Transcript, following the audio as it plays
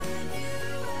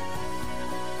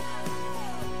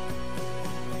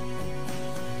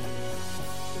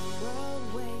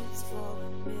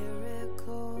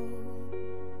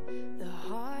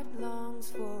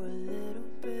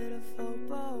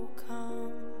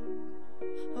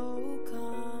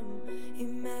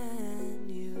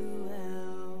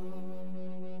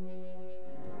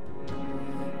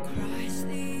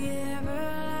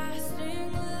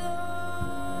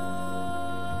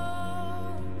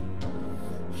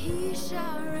He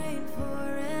shall reign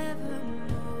forevermore.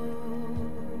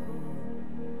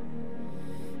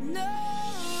 No,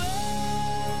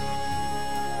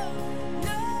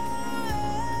 no,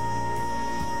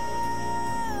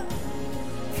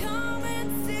 come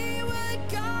and see what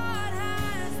God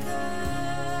has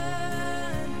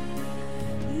done.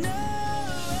 No,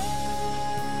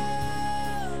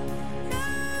 no,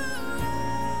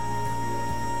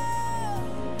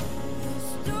 the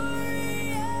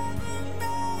story of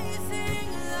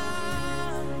amazing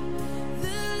love.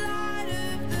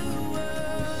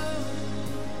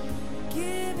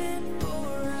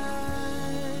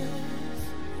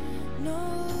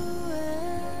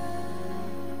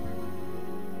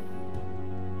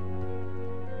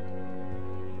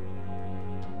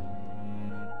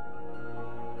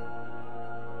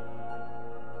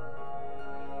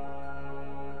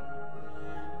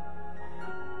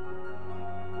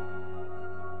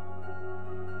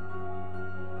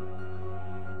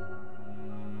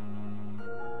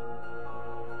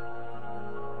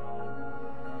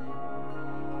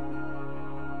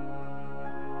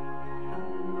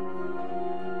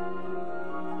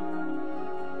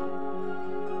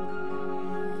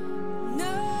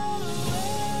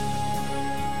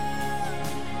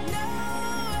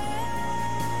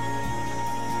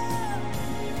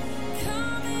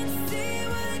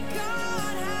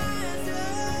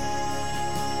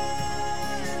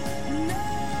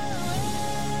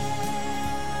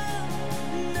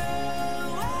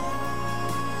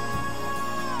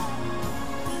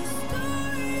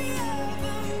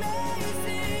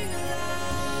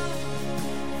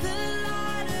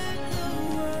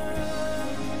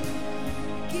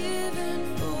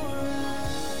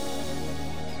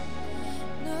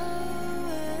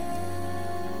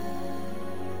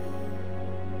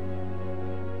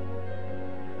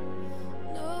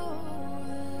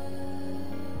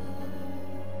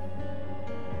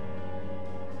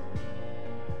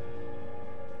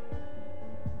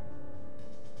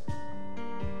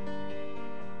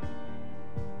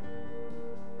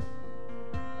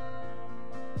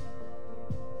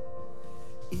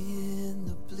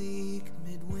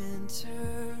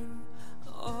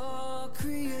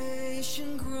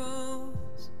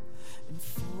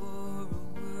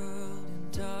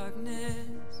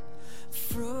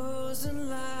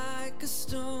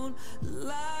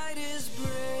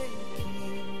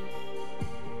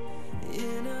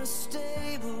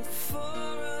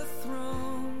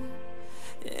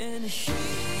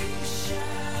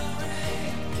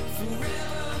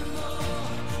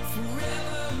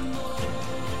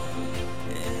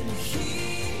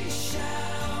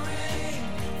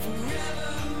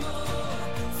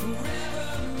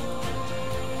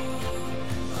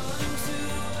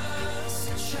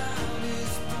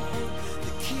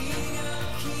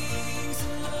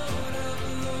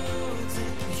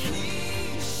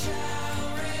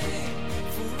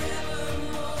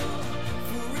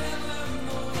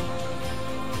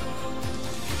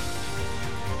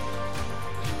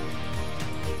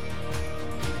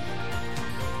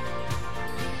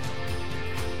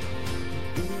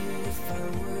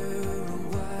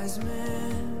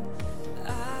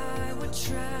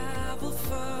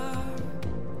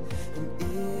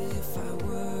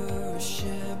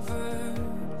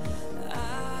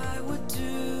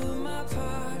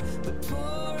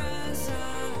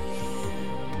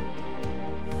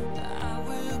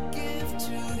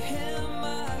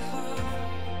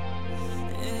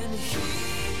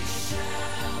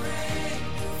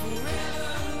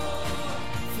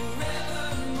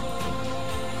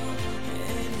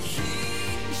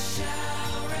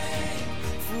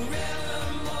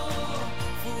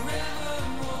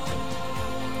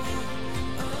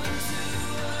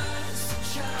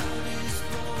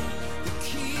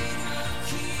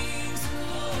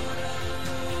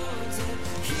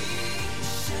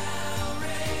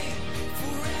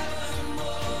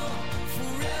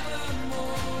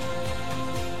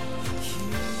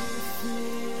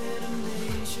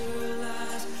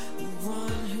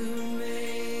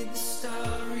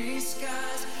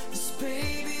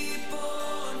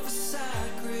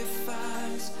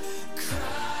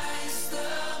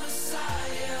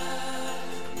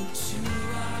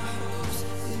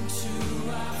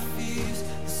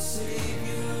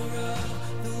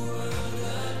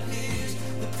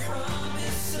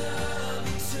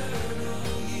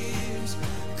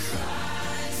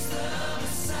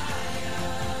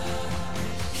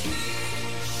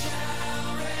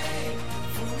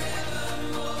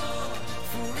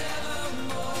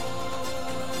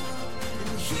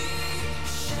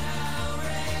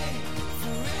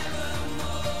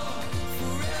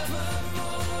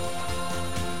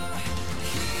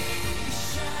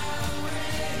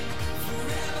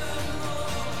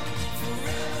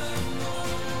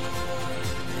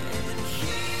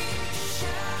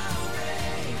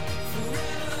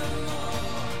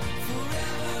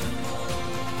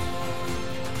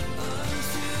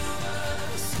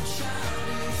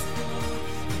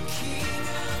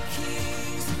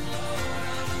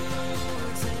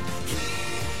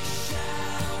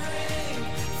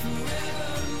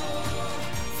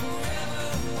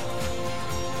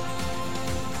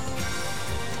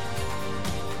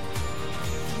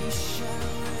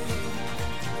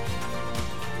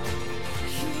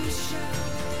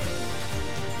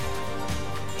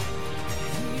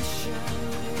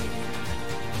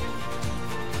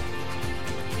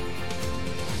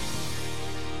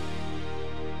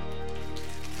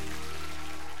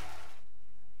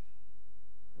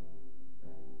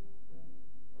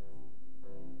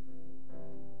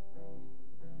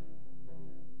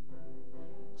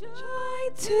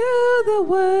 to the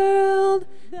world,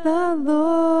 the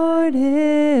Lord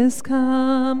is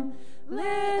come.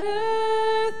 Let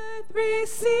earth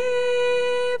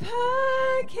receive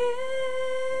her King.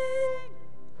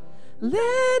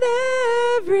 Let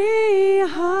every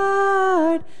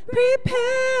heart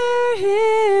prepare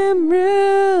him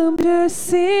room to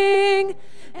sing,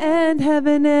 and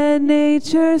heaven and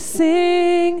nature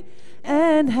sing,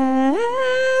 and heaven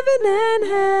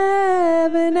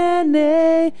and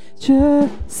nature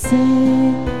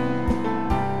sing.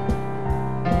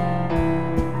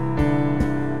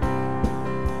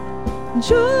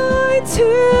 Joy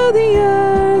to the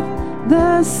earth,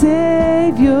 the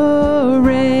Savior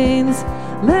reigns.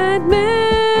 Let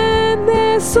men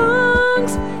their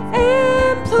songs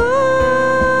employ,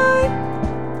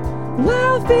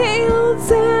 while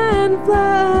fields and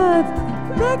floods,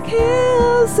 the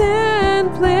hills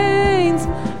and plains,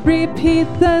 repeat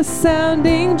the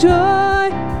sounding joy,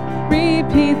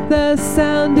 repeat the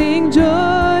sounding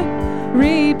joy,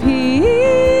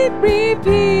 repeat,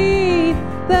 repeat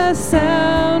the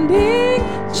sounding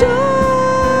joy.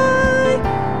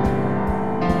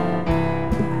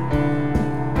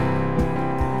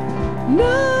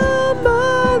 No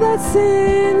more that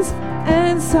sins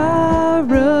and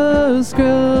sorrows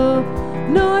grow,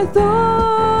 nor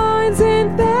thorns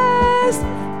infest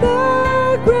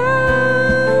the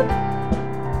ground.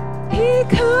 He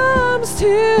comes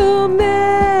to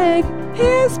make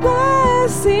his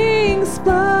blessings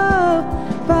flow,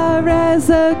 far as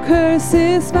a curse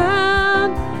is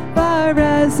found, far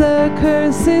as a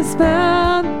curse is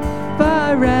found,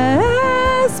 far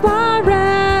as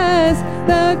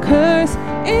the curse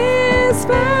is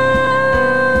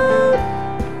found.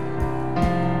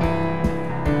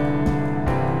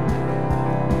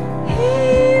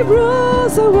 He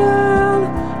rules the world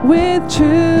with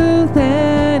truth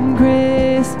and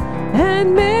grace,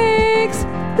 and makes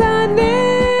the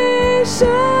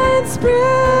nations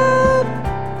prove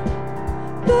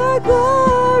the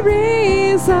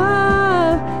glories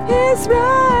of his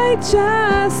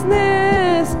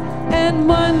righteousness, and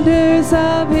wonders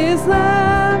of his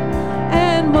love,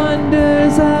 and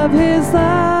wonders of his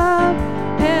love,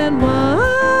 and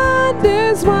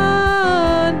wonders,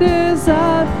 wonders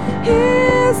of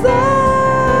his love.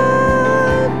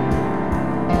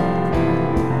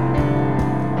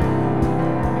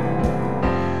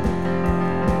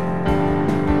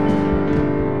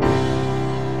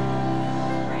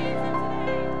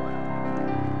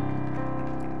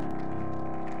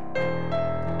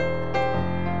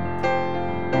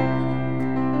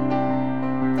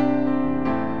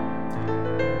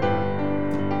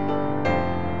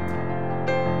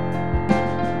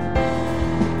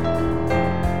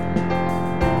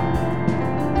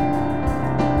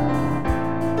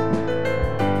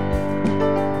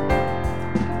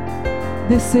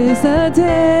 This is the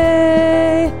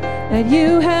day that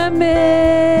you have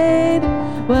made.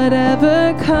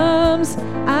 Whatever comes,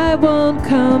 I won't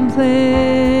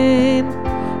complain,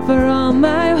 for all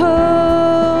my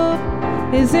hope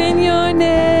is in your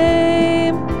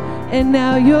name, and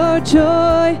now your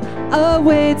joy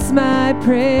awaits my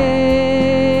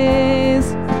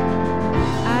praise.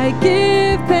 I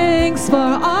give thanks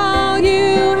for all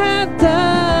you have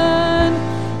done,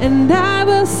 and I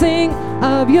will sing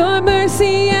of your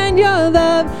mercy and your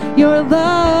love. Your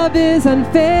love is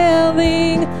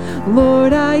unfailing.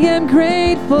 Lord, I am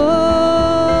grateful.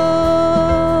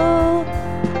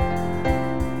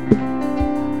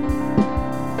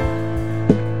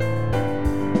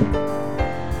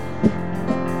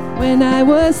 When I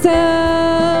was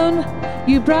down,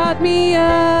 you brought me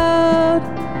out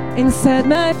and set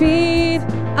my feet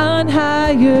on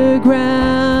higher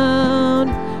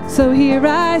ground. So here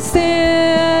I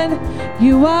stand.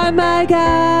 You are my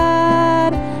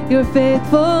God, your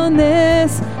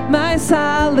faithfulness, my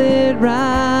solid rock.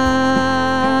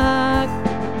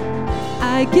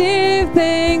 I give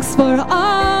thanks for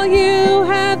all you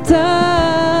have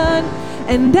done,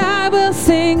 and I will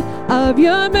sing of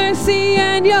your mercy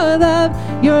and your love.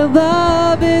 Your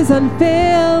love is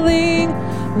unfailing.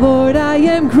 Lord, I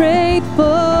am grateful.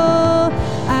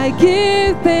 I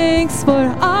give thanks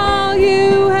for all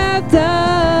you have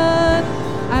done.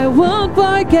 I won't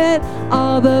forget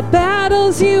all the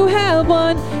battles you have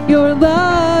won. Your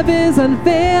love is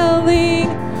unfailing.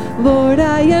 Lord,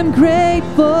 I am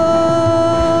grateful.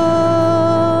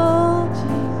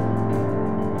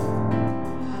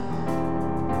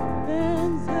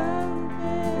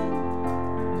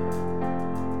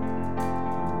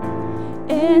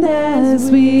 And as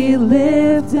we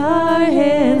lift our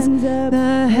hands,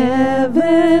 the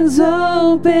heavens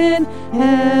open,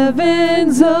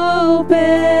 heavens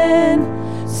open.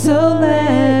 So let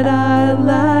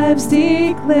lives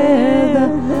declare the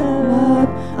love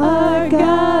our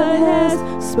God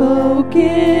has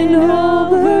spoken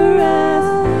over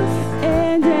us.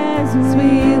 And as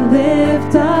We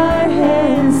lift our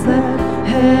hands, the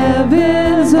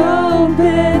heavens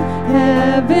open,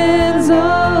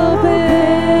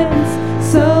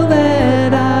 so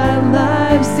let our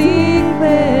lives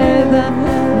declare the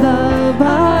love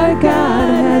our God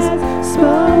has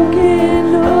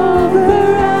spoken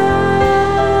over us.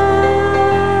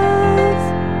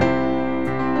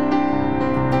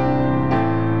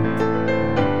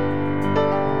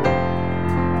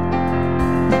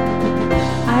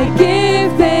 I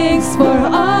give thanks for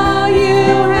all you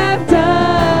have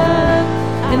done,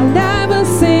 and I will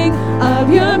sing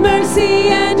of your mercy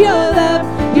and your love.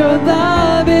 Your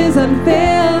love is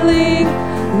unfailing.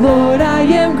 Lord, I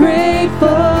am grateful.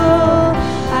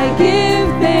 I give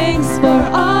thanks for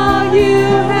all you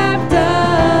have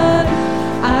done.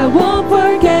 I won't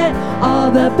forget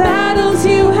all the battles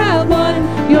you have won.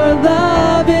 Your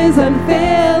love is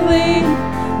unfailing.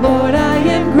 Lord, I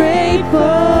am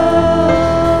grateful.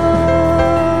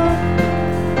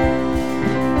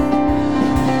 Praise your name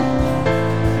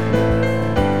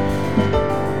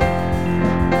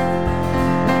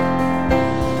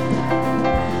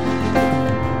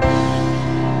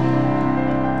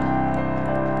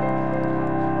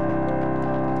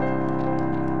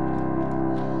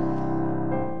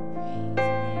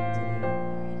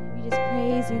today, Lord. We just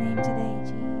praise your name today,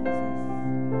 Jesus.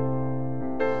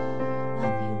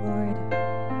 Love you, Lord.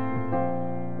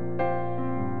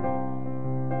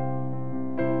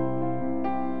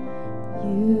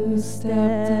 You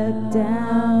stepped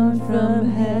down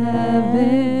from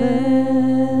heaven.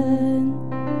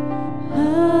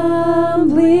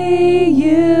 Humbly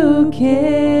you came,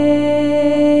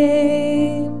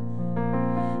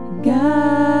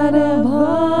 God of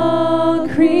all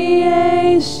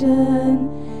creation,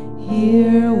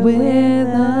 here with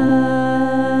us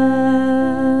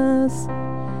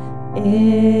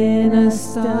in a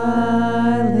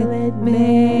starlit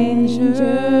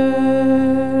manger.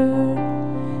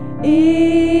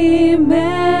 Emmanuel,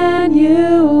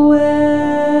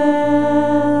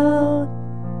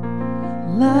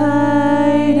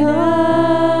 light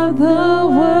of the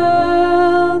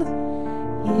world,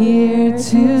 here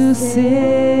to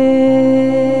save.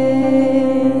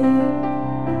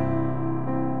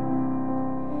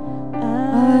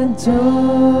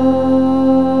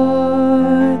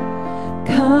 Adore,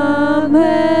 come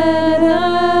let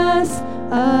us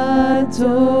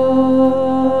adore.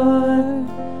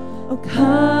 Oh,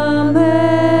 come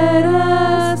let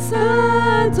us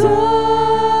adore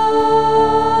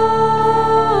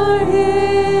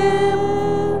him,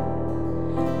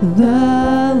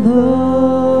 the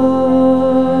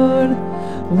Lord.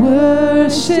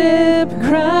 Worship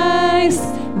Christ,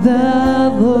 the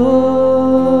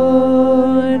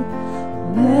Lord.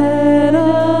 Let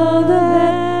all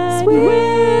that's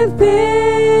within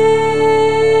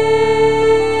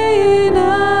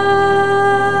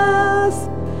us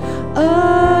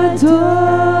adore.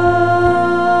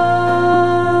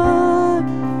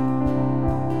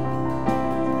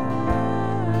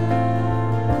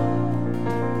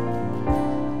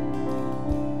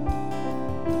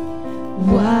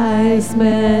 Wise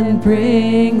men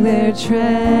bring their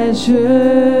treasures,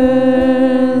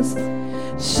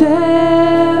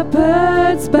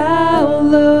 shepherds bow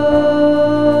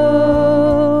low,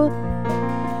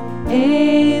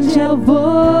 angel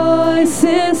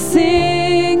voices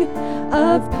sing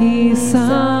of peace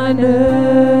on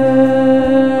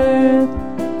earth.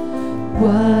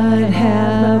 What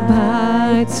have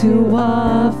I to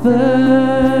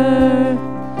offer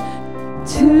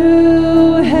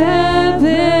to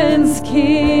heaven's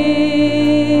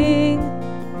King?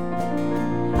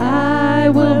 I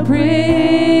will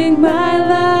bring my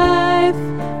life,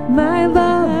 my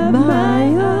love,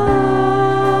 my all.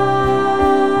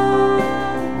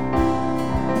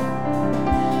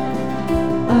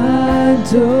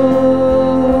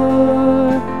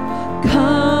 Adore,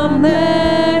 come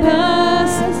let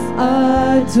us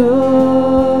adore.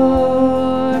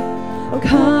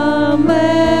 Come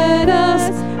let us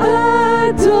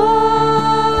adore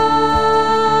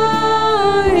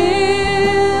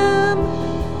him,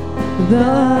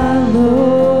 the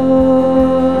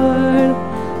Lord.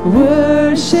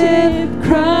 Worship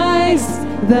Christ,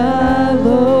 the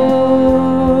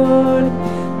Lord.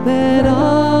 Let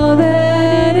all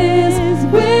that is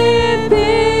within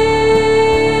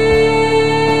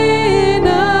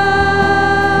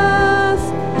us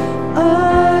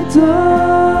adore.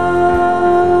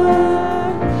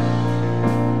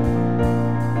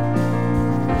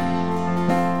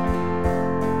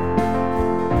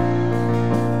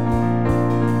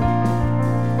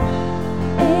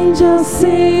 Angels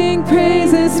sing,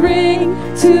 praises ring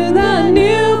to the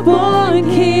newborn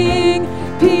King.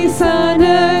 Peace on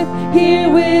earth, here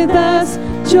with us,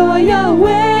 joy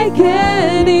awakening.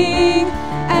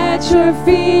 At your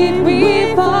feet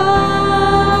we fall.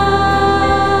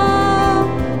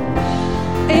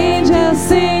 Angels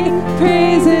sing,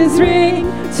 praises ring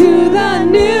to the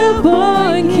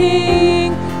newborn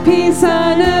King. Peace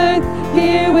on earth,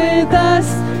 here with us,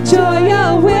 joy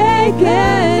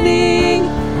awakening.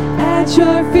 At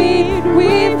your feet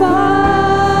we fall.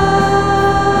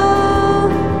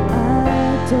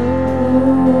 Adore.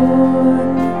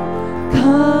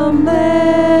 Come,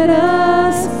 let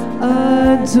us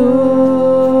adore.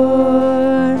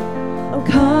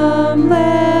 Come,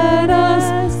 let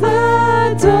us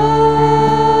adore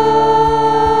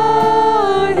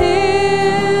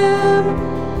Him,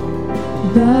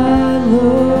 the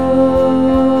Lord.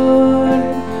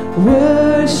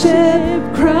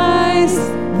 Worship Christ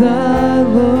the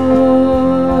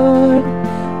Lord.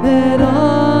 Let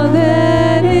all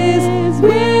that is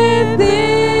within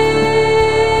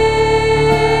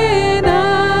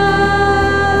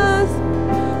us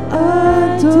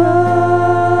adore.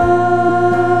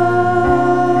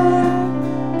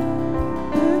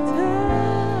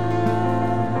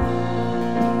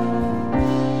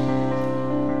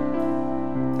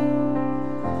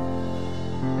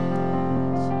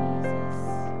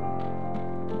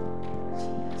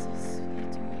 Jesus, we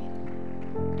adore you.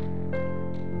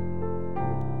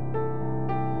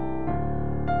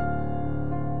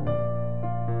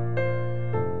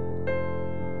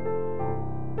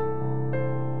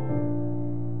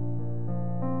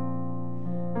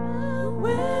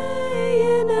 Away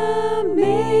in a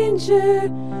manger,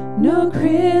 no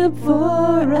crib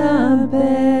for a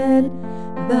bed.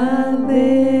 The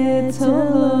little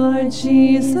Lord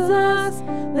Jesus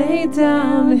laid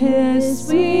down His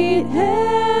sweet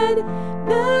head.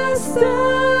 The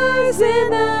stars in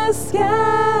the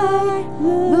sky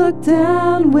looked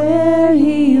down where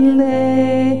He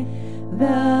lay.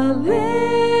 The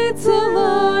little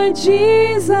Lord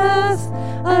Jesus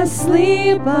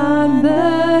asleep on the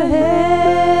hay.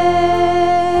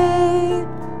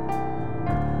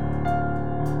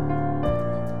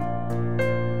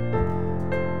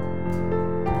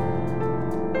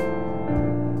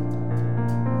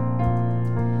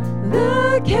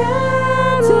 The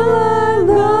cattle are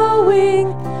lowing,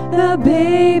 the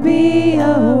baby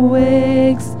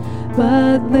awakes,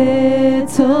 but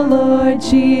little Lord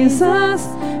Jesus,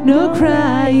 no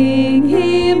crying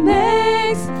He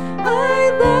makes.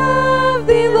 I love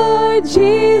Thee, Lord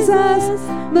Jesus.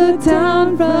 Look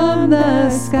down from the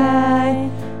sky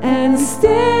and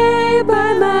stay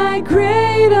by my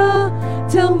cradle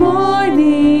till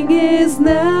morning is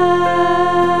nigh.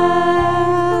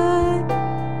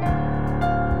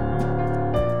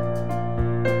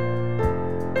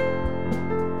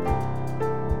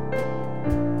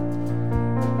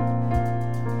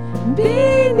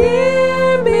 Be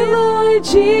near me, Lord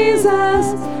Jesus,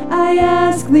 I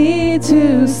ask Thee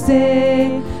to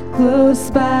stay close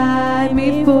by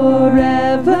me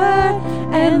forever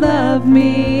and love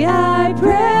me, I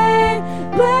pray.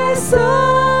 Bless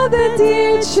all the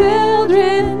dear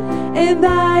children in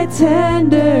Thy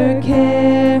tender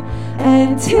care,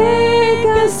 and take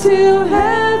us to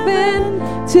heaven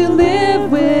to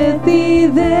live with Thee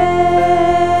there.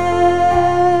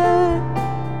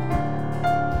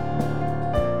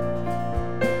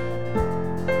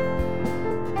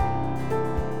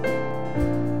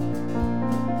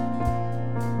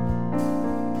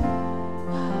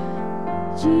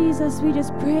 Jesus, we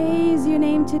just praise your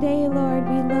name today, Lord.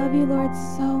 We love you, Lord,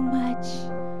 so much.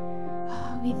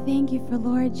 Oh, we thank you for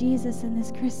Lord Jesus in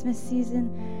this Christmas season.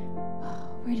 Oh,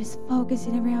 we're just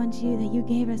focusing around you, that you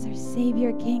gave us our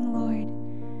Savior King, Lord.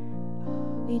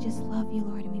 Oh, we just love you,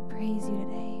 Lord, and we praise you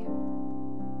today.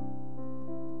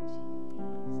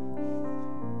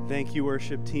 Thank you,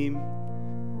 worship team.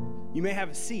 You may have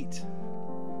a seat.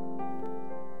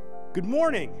 Good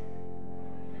morning.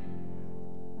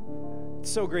 It's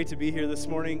so great to be here this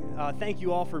morning. Thank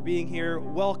you all for being here.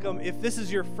 Welcome. If this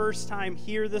is your first time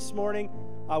here this morning,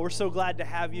 we're so glad to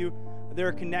have you. There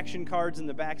are connection cards in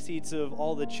the back seats of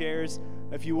all the chairs.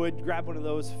 If you would, grab one of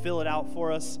those, fill it out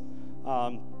for us.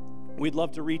 We'd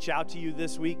love to reach out to you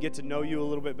this week, get to know you a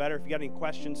little bit better. If you got any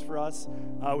questions for us,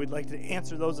 we'd like to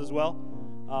answer those as well.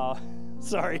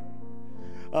 Sorry.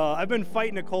 I've been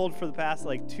fighting a cold for the past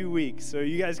 2 weeks, so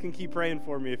you guys can keep praying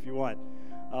for me if you want.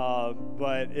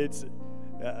 But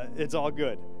it's all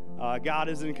good. God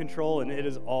is in control, and it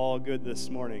is all good this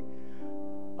morning.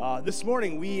 This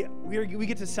morning, we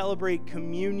get to celebrate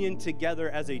communion together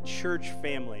as a church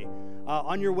family.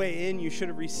 On your way in, you should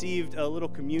have received a little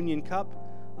communion cup.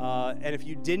 And if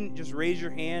you didn't, just raise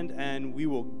your hand and we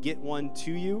will get one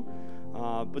to you.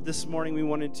 But this morning we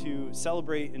wanted to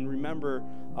celebrate and remember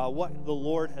what the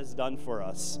Lord has done for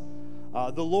us.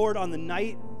 The Lord, on the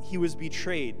night he was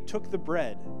betrayed, took the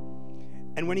bread.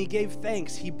 And when he gave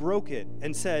thanks, he broke it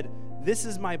and said, "This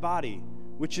is my body,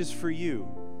 which is for you.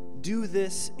 Do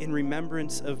this in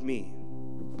remembrance of me."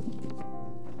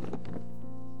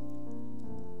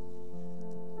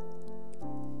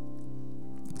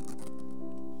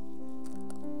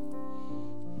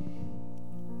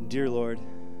 Dear Lord,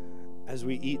 as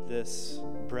we eat this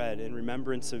bread in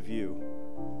remembrance of you,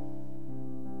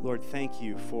 Lord, thank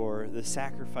you for the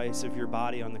sacrifice of your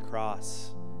body on the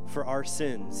cross for our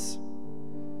sins.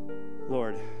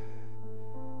 Lord,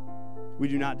 we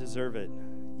do not deserve it,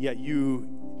 yet you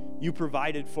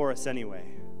provided for us anyway.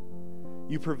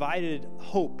 You provided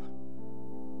hope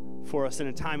for us in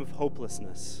a time of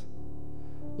hopelessness.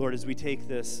 Lord, as we take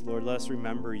this, Lord, let us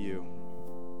remember you.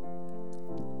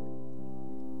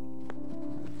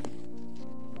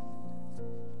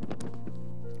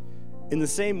 In the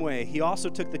same way, he also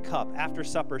took the cup after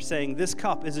supper, saying, "This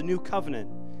cup is a new covenant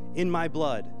in my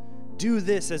blood. Do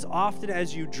this as often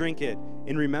as you drink it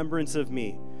in remembrance of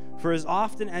me. For as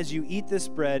often as you eat this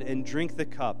bread and drink the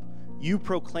cup, you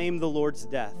proclaim the Lord's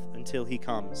death until he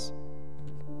comes."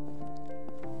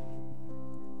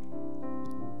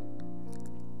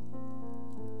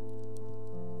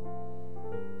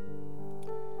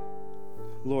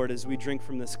 Lord, as we drink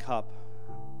from this cup,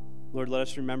 Lord, let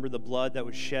us remember the blood that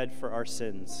was shed for our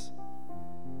sins.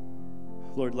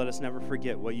 Lord, let us never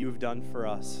forget what you have done for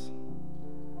us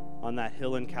on that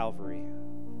hill in Calvary.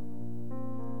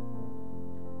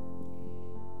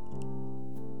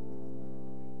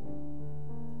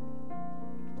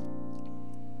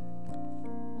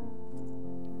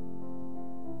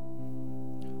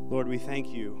 Lord, we thank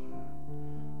you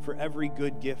for every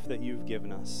good gift that you've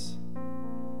given us.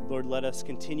 Lord, let us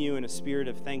continue in a spirit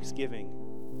of thanksgiving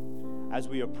as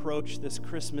we approach this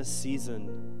Christmas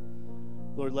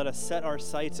season. Lord, let us set our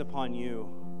sights upon you.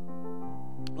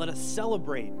 Let us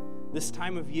celebrate this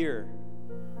time of year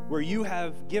where you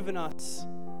have given us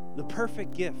the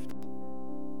perfect gift,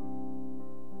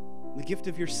 the gift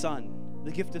of your Son,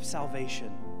 the gift of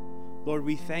salvation. Lord,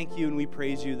 we thank you and we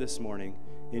praise you this morning.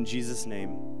 In Jesus'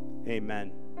 name,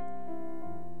 amen.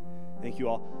 Thank you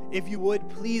all. If you would,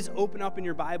 please open up in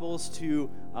your Bibles to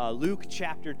Luke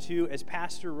chapter 2 as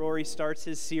Pastor Rory starts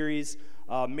his series,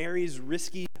 Mary's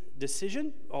Risky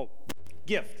Decision?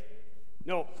 Gift.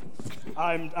 No,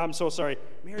 I'm so sorry.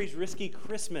 Mary's Risky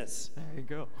Christmas. There you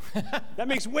go. That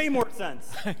makes way more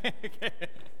sense.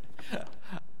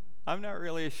 I'm not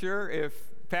really sure if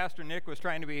Pastor Nick was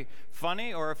trying to be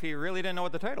funny or if he really didn't know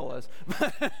what the title was.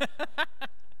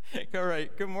 All right,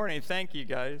 good morning. Thank you,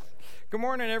 guys. Good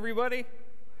morning, everybody.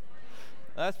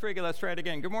 That's pretty good. Let's try it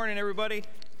again. Good morning, everybody.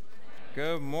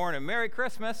 Good morning. Merry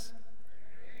Christmas.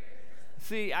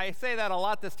 See, I say that a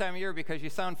lot this time of year because you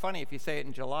sound funny if you say it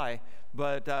in July,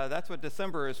 but that's what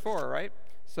December is for, right?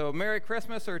 So Merry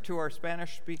Christmas, or to our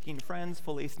Spanish-speaking friends,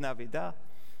 Feliz Navidad,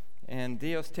 and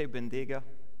Dios te bendiga,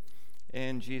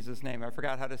 in Jesus' name. I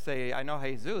forgot how to say, I know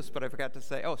Jesus, but I forgot to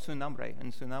say, su nombre,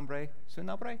 en su nombre,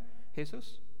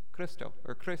 Jesus? Cristo,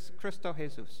 or Cristo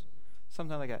Jesus,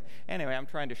 something like that. Anyway, I'm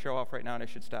trying to show off right now, and I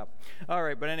should stop. All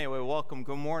right, but anyway, welcome.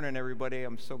 Good morning, everybody.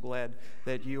 I'm so glad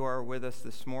that you are with us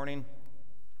this morning,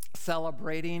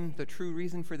 celebrating the true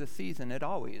reason for the season. It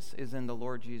always is in the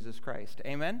Lord Jesus Christ.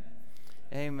 Amen?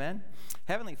 Amen.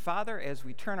 Heavenly Father, as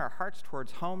we turn our hearts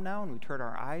towards home now, and we turn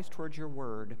our eyes towards your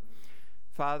word,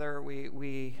 Father,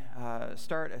 we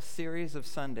start a series of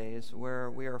Sundays where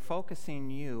we are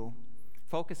focusing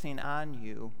on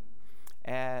you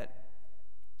at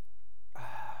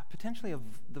potentially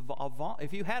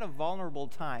if you had a vulnerable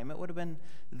time, it would have been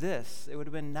this. It would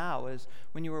have been now, as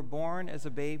when you were born as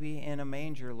a baby in a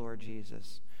manger, Lord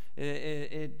Jesus.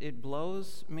 It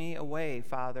blows me away,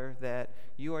 Father, that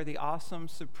you are the awesome,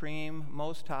 supreme,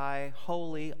 most high,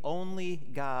 holy, only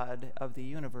God of the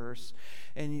universe,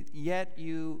 and yet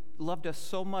you loved us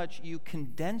so much you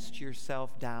condensed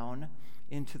yourself down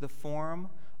into the form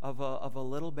of a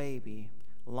little baby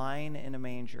lying in a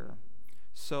manger.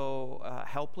 So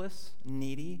helpless,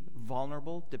 needy,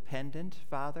 vulnerable, dependent,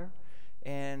 Father,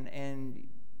 and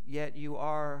yet you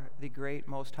are the great,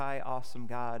 most high, awesome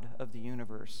God of the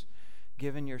universe,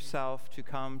 given yourself to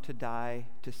come to die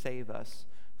to save us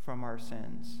from our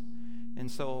sins. And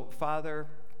so, Father,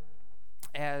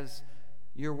 as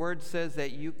your word says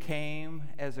that you came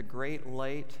as a great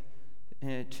light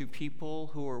to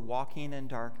people who were walking in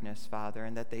darkness, Father,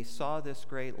 and that they saw this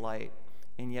great light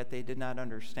and yet they did not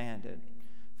understand it.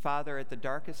 Father, at the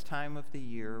darkest time of the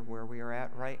year where we are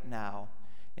at right now,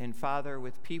 and Father,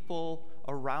 with people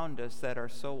around us that are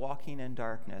so walking in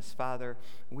darkness, Father,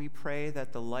 we pray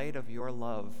that the light of your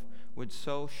love would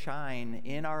so shine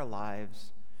in our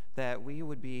lives that we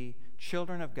would be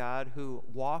children of God who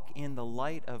walk in the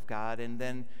light of God, and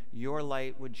then your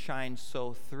light would shine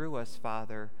so through us,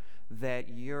 Father, that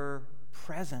your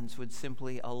presence would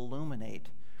simply illuminate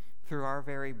through our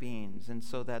very beings, and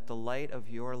so that the light of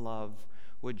your love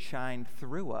would shine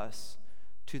through us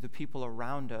to the people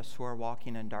around us who are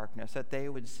walking in darkness, that they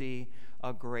would see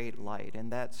a great light.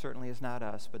 And that certainly is not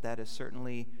us, but that is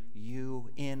certainly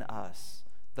you in us,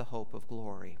 the hope of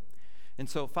glory. And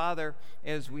so, Father,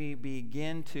 as we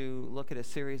begin to look at a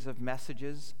series of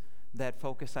messages that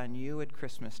focus on you at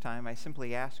Christmas time, I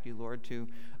simply ask you, Lord, to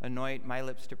anoint my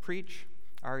lips to preach,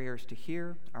 our ears to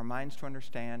hear, our minds to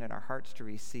understand, and our hearts to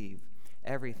receive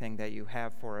everything that you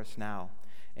have for us now.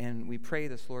 And we pray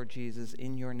this, Lord Jesus,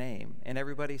 in your name. And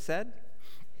everybody said,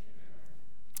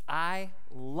 I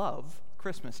love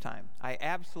Christmas time. I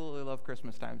absolutely love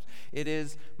Christmas times. It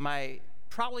is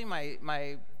probably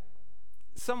my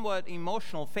somewhat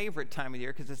emotional favorite time of the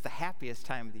year because it's the happiest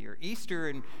time of the year. Easter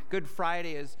and Good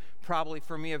Friday is probably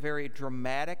for me a very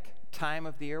dramatic time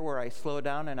of the year where I slow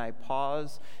down and I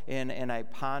pause and I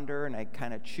ponder and I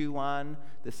kind of chew on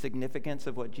the significance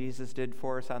of what Jesus did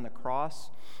for us on the cross.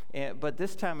 But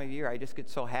this time of year, I just get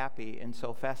so happy and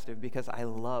so festive because I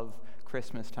love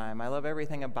Christmas time. I love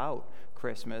everything about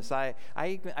Christmas. I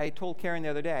told Karen the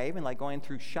other day, I even like going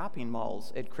through shopping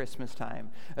malls at Christmas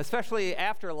time, especially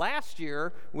after last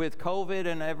year with COVID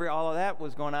and all of that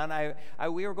was going on.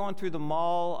 We were going through the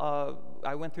mall.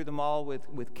 I went through the mall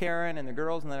with Karen and the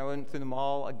girls, and then I went through the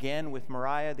mall again with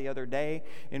Mariah the other day,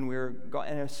 and we were going,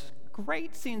 and it was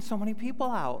great seeing so many people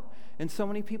out and so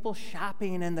many people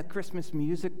shopping and the Christmas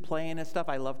music playing and stuff.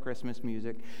 I love Christmas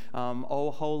music. Oh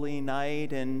Holy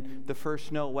Night and The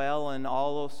First Noel and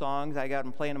all those songs. I got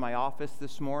them playing in my office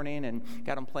this morning and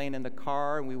got them playing in the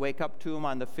car, and we wake up to them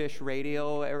on the Fish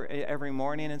radio every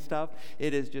morning and stuff.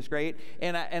 It is just great.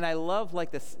 And I love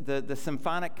like the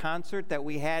symphonic concert that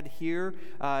we had here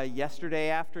yesterday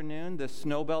afternoon, the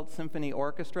Snowbelt Symphony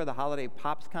Orchestra, the Holiday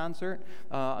Pops concert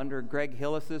under Greg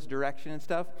Hillis's direction and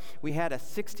stuff. We had a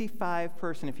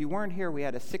 65-person, if you weren't here, we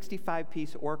had a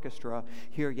 65-piece orchestra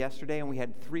here yesterday, and we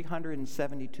had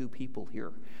 372 people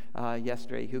here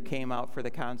yesterday who came out for the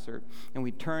concert. And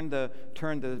we turned the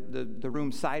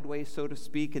room sideways, so to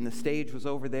speak, and the stage was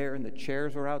over there, and the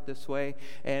chairs were out this way,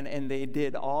 and they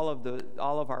did all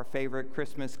of our favorite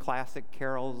Christmas classic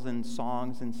carols and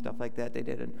songs and stuff like that. They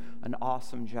did an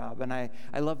awesome job. And I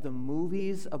love the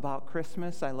movies about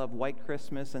Christmas. I love White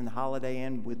Christmas and Holiday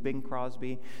Inn with Bing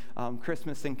Crosby,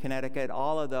 Christmas in Connecticut,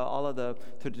 all of the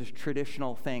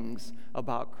traditional things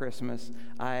about Christmas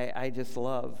I just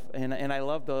love. And I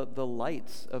love the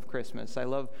lights of Christmas. I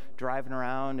love driving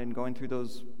around and going through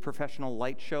those professional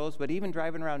light shows, but even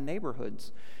driving around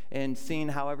neighborhoods and seeing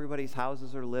how everybody's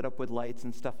houses are lit up with lights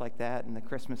and stuff like that, and the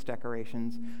Christmas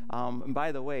decorations. And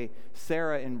by the way,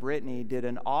 Sarah and Brittany did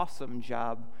an awesome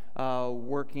job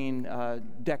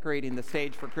decorating the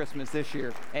stage for Christmas this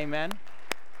year. Amen.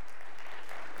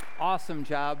 Awesome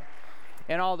job.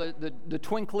 And all the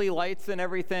twinkly lights and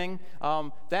everything.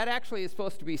 That actually is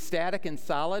supposed to be static and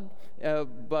solid,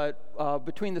 but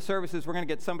between the services, we're going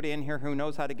to get somebody in here who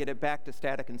knows how to get it back to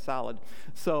static and solid.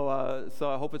 So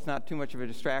I hope it's not too much of a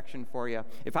distraction for you.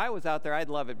 If I was out there, I'd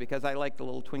love it because I like the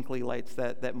little twinkly lights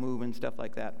that move and stuff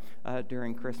like that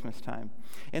during Christmas time.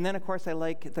 And then, of course, I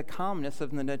like the calmness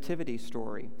of the Nativity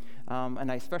story.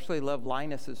 And I especially love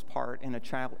Linus's part in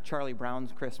Charlie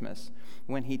Brown's Christmas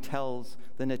when he tells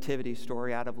the Nativity story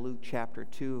out of Luke chapter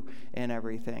 2 and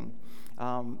everything.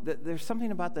 There's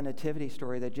something about the Nativity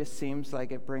story that just seems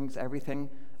like it brings everything,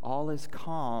 all is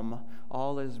calm,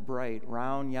 all is bright,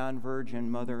 round yon virgin,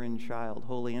 mother and child,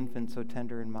 holy infant so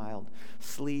tender and mild,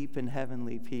 sleep in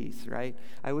heavenly peace, right?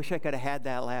 I wish I could have had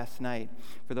that last night.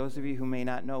 For those of you who may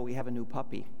not know, we have a new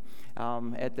puppy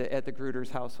at the Gruters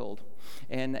household.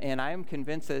 And I am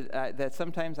convinced that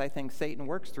sometimes I think Satan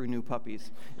works through new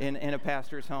puppies in a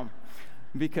pastor's home.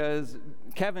 Because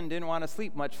Kevin didn't want to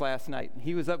sleep much last night.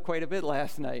 He was up quite a bit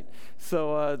last night.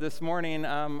 So this morning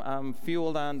I'm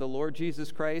fueled on the Lord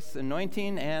Jesus Christ's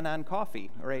anointing and on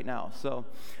coffee right now. So,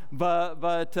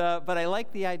 but I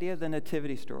like the idea of the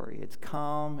Nativity story. It's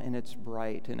calm and it's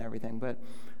bright and everything. But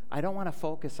I don't want to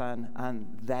focus on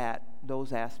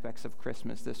those aspects of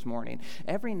Christmas this morning.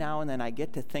 Every now and then I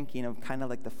get to thinking of kind of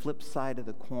like the flip side of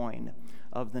the coin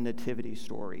of the nativity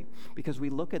story, because we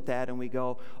look at that and we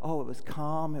go, oh, it was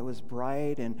calm, it was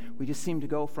bright, and we just seem to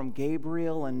go from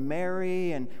Gabriel and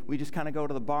Mary, and we just kind of go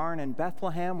to the barn in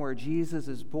Bethlehem where Jesus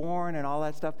is born and all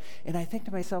that stuff. And I think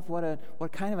to myself,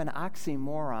 what kind of an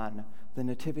oxymoron the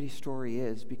nativity story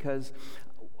is, because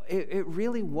it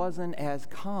really wasn't as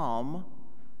calm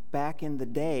back in the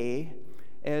day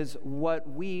as what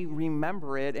we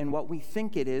remember it and what we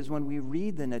think it is when we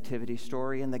read the nativity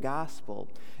story in the gospel.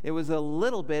 It was a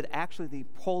little bit actually the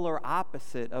polar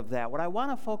opposite of that. What I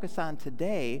want to focus on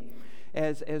today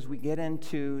as we get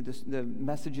into the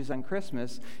messages on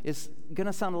Christmas is going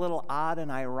to sound a little odd and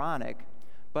ironic,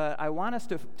 but I want us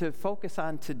to focus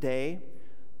on today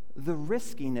the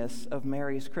riskiness of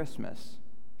Mary's Christmas.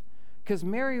 Because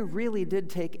Mary really did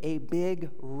take a big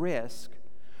risk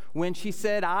when she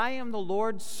said, I am the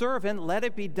Lord's servant, let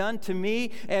it be done to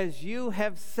me as you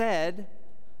have said.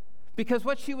 Because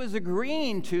what she was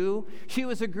agreeing to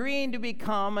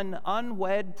become an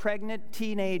unwed, pregnant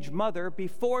teenage mother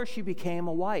before she became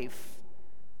a wife.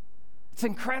 It's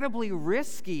incredibly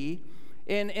risky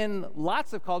in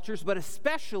lots of cultures, but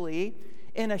especially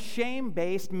in a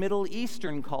shame-based Middle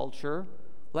Eastern culture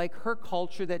like her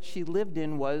culture that she lived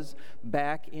in was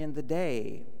back in the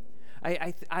day.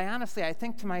 I honestly, I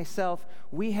think to myself,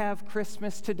 we have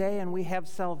Christmas today and we have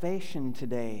salvation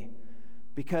today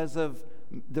because of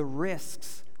the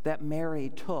risks that Mary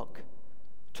took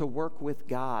to work with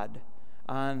God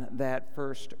on that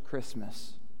first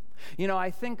Christmas. You know, I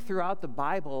think throughout the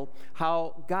Bible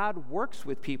how God works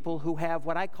with people who have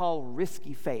what I call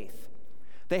risky faith.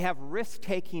 They have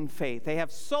risk-taking faith. They have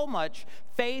so much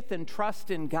faith and trust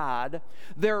in God,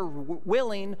 they're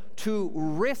willing to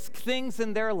risk things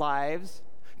in their lives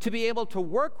to be able to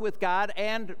work with God,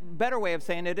 and better way of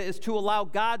saying it is to allow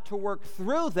God to work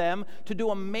through them to do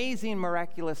amazing,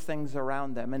 miraculous things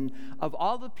around them. And of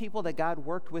all the people that God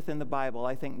worked with in the Bible,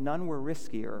 I think none were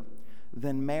riskier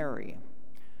than Mary,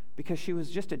 because she was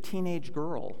just a teenage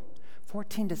girl,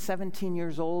 14 to 17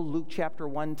 years old, Luke chapter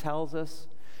 1 tells us.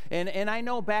 And I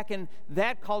know back in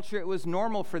that culture it was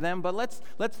normal for them, but let's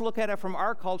look at it from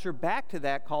our culture back to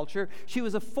that culture. She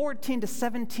was a 14 to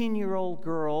 17-year-old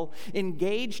girl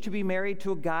engaged to be married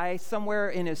to a guy somewhere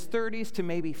in his 30s to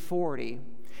maybe 40.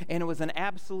 And it was an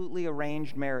absolutely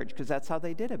arranged marriage, because that's how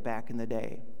they did it back in the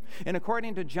day. And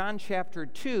according to John chapter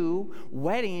 2,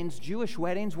 weddings, Jewish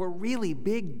weddings, were really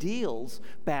big deals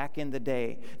back in the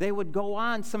day. They would go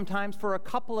on sometimes for a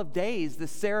couple of days, the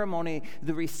ceremony,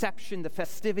 the reception, the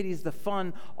festivities, the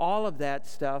fun, all of that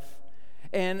stuff.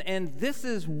 And this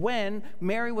is when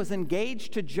Mary was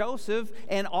engaged to Joseph,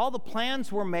 and all the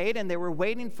plans were made, and they were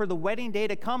waiting for the wedding day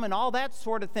to come and all that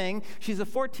sort of thing. She's a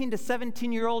 14 to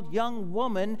 17-year-old young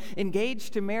woman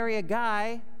engaged to marry a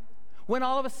guy, when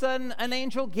all of a sudden an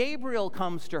angel Gabriel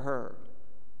comes to her.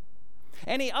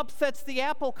 And he upsets the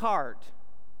apple cart.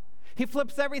 He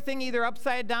flips everything either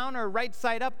upside down or right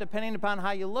side up, depending upon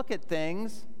how you look at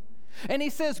things. And he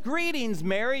says, "Greetings,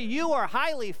 Mary, you are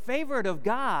highly favored of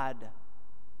God.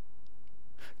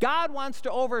 God wants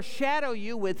to overshadow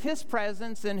you with his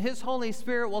presence, and his Holy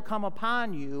Spirit will come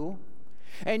upon you,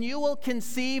 and you will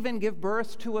conceive and give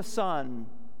birth to a son,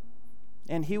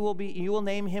 and you will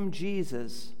name him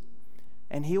Jesus,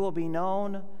 and he will be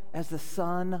known as the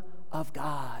Son of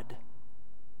God."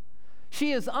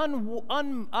 She is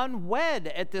unwed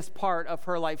at this part of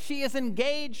her life. She is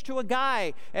engaged to a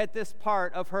guy at this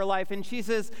part of her life, and she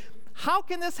says, "How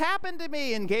can this happen to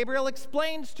me?" And Gabriel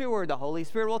explains to her, "The Holy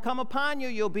Spirit will come upon you.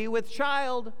 You'll be with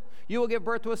child. You will give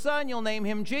birth to a son. You'll name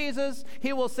him Jesus.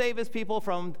 He will save his people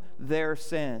from their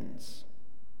sins."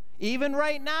 Even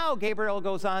right now, Gabriel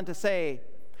goes on to say,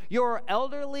 "Your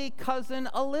elderly cousin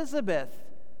Elizabeth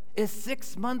is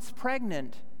 6 months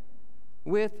pregnant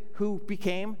with who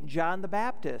became John the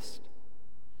Baptist."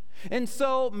 And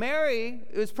so Mary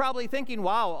is probably thinking,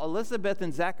 wow, Elizabeth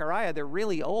and Zechariah, they're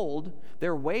really old.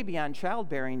 They're way beyond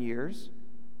childbearing years.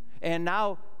 And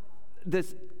now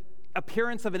this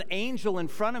appearance of an angel in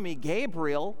front of me,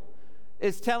 Gabriel,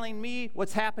 is telling me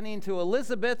what's happening to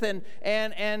Elizabeth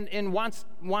and wants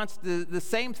the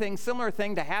same thing, similar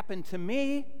thing to happen to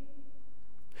me.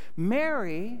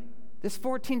 Mary, this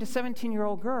 14 to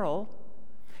 17-year-old girl,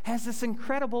 has this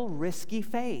incredible risky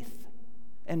faith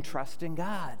and trust in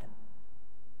God.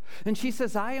 And she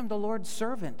says, "I am the Lord's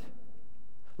servant.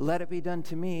 Let it be done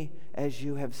to me as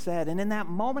you have said." And in that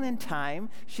moment in time,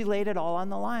 she laid it all on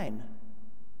the line.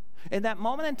 In that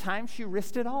moment in time, she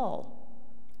risked it all.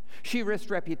 She risked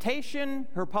reputation,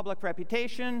 her public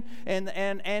reputation,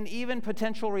 and even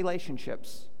potential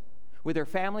relationships with her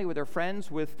family, with her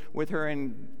friends, with her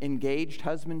engaged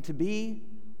husband-to-be.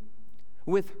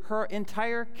 With her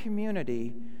entire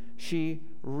community, she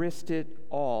risked it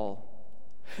all.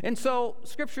 And so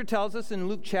Scripture tells us in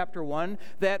Luke chapter 1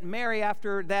 that Mary,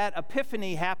 after that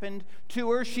epiphany happened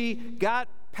to her, she got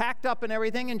packed up and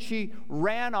everything, and she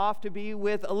ran off to be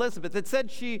with Elizabeth. It said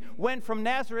she went from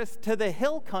Nazareth to the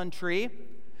hill country.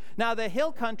 Now, the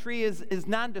hill country is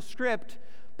nondescript,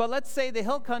 but let's say the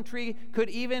hill country could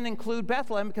even include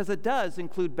Bethlehem, because it does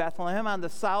include Bethlehem on the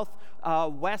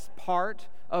southwest part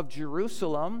of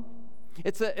Jerusalem.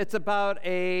 It's about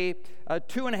a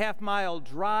 2.5 mile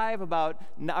drive, or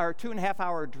 2.5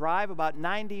 hour drive, about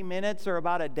 90 minutes, or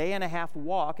about a day and a half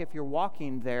walk if you're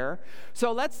walking there.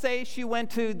 So let's say she went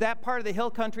to that part of the hill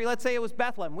country. Let's say it was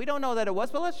Bethlehem. We don't know that it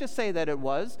was, but let's just say that it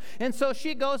was. And so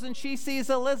she goes and she sees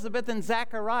Elizabeth and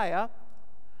Zechariah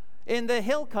in the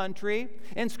hill country.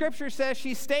 And Scripture says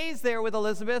she stays there with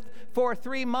Elizabeth for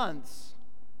 3 months.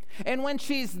 And when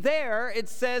she's there, it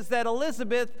says that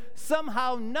Elizabeth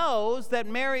somehow knows that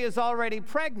Mary is already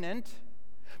pregnant,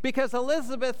 because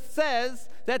Elizabeth says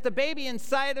that the baby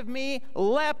inside of me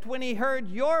leapt when he heard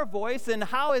your voice, and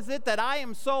how is it that I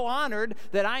am so honored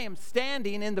that I am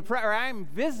standing in I am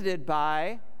visited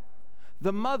by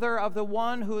the mother of the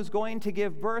one who is going to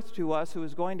give birth to us, who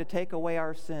is going to take away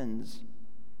our sins.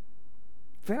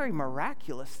 Very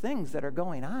miraculous things that are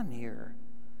going on here.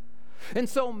 And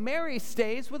so Mary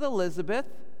stays with Elizabeth,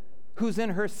 who's in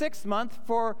her 6th month,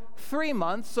 for 3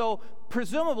 months. So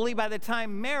presumably by the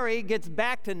time Mary gets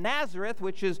back to Nazareth,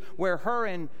 which is where her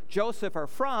and Joseph are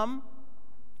from,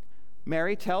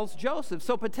 Mary tells Joseph.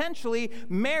 So potentially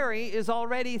Mary is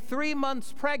already 3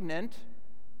 months pregnant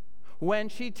when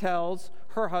she tells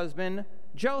her husband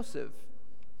Joseph.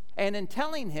 And in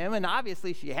telling him, and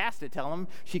obviously she has to tell him,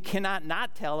 she cannot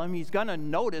not tell him, he's going to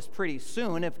notice pretty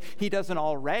soon if he doesn't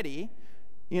already.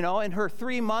 You know, in her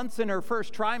 3 months in her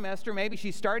first trimester, maybe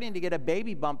she's starting to get a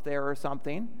baby bump there or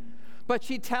something. But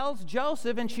she tells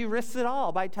Joseph, and she risks it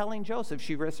all by telling Joseph.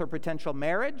 She risks her potential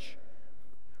marriage,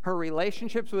 her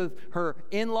relationships with her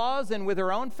in-laws and with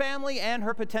her own family, and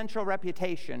her potential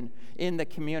reputation in the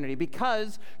community.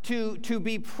 Because to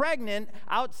be pregnant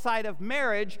outside of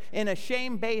marriage in a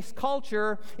shame-based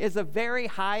culture is a very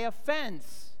high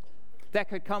offense that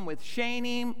could come with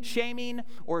shaming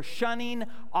or shunning,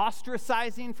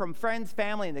 ostracizing from friends,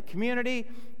 family, and the community,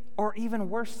 or even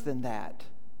worse than that.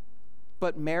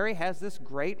 But Mary has this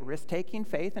great risk-taking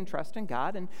faith and trust in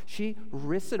God, and she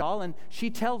risks it all, and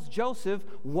she tells Joseph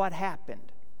what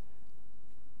happened.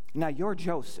 Now, you're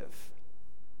Joseph.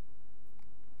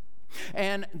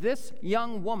 And this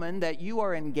young woman that you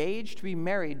are engaged to be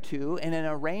married to in an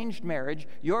arranged marriage,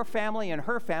 your family and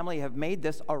her family have made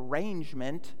this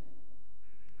arrangement.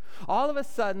 All of a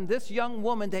sudden, this young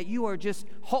woman that you are just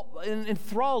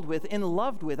enthralled with, in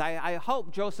love with, I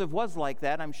hope Joseph was like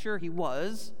that. I'm sure he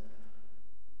was.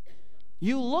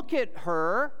 You look at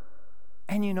her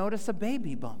and you notice a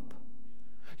baby bump.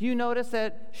 You notice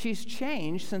that she's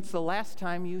changed since the last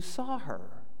time you saw her.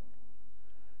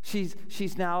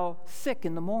 She's now sick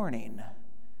in the morning.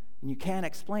 And you can't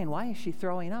explain, why is she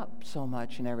throwing up so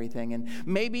much and everything? And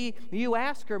maybe you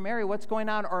ask her, Mary, what's going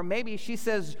on? Or maybe she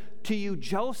says to you,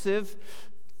 Joseph,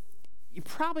 you're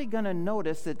probably going to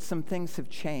notice that some things have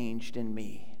changed in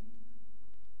me.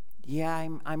 Yeah,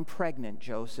 I'm pregnant,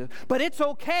 Joseph. But it's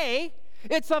okay.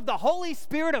 It's of the Holy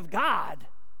Spirit of God.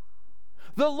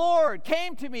 The Lord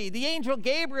came to me, the angel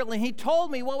Gabriel, and he told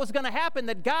me what was going to happen,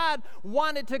 that God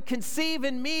wanted to conceive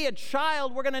in me a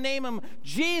child. We're going to name him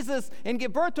Jesus and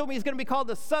give birth to him. He's going to be called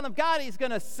the Son of God. He's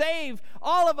going to save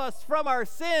all of us from our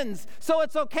sins. So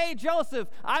it's okay, Joseph.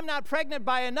 I'm not pregnant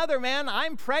by another man.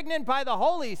 I'm pregnant by the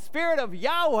Holy Spirit of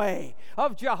Yahweh,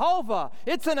 of Jehovah.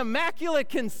 It's an immaculate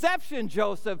conception,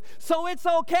 Joseph. So it's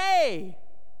okay.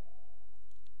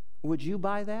 Would you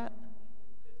buy that?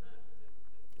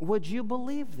 Would you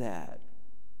believe that?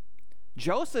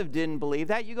 Joseph didn't believe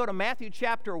that. You go to Matthew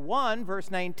chapter 1, verse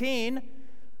 19,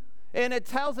 and it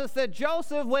tells us that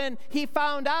Joseph, when he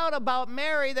found out about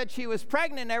Mary, that she was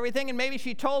pregnant and everything, and maybe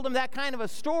she told him that kind of a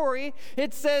story,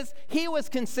 it says he was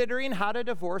considering how to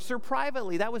divorce her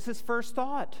privately. That was his first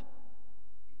thought.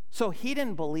 So he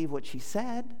didn't believe what she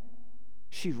said.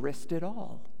 She risked it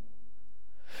all.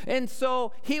 And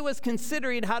so he was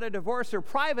considering how to divorce her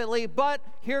privately, but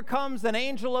here comes an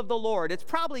angel of the Lord. It's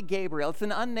probably Gabriel. It's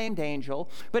an unnamed angel,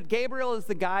 but Gabriel is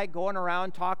the guy going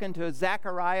around talking to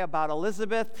Zechariah about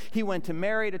Elizabeth. He went to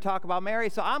Mary to talk about Mary,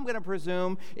 so I'm going to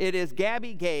presume it is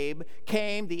Gabe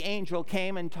came, the angel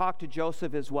came and talked to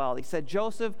Joseph as well. He said,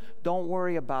 Joseph, don't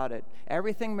worry about it.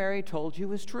 Everything Mary told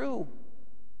you is true.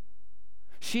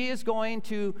 She is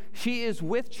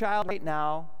with child right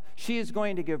now. She is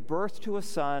going to give birth to a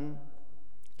son.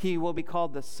 He will be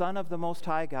called the Son of the Most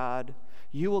High God.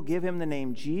 You will give him the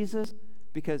name Jesus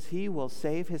because he will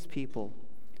save his people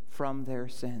from their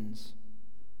sins.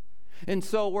 And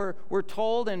so we're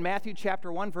told in Matthew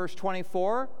chapter 1, verse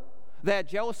 24, that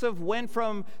Joseph went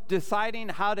from deciding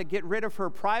how to get rid of her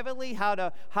privately, how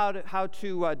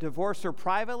to divorce her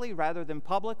privately rather than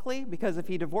publicly, because if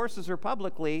he divorces her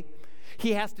publicly,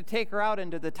 he has to take her out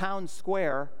into the town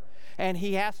square, and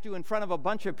he has to, in front of a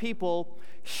bunch of people,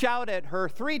 shout at her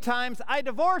 3 times, I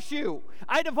divorce you,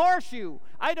 I divorce you,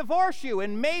 I divorce you.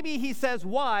 And maybe he says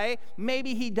why,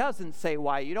 maybe he doesn't say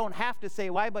why. You don't have to say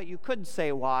why, but you could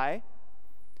say why.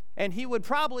 And he would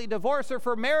probably divorce her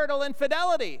for marital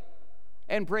infidelity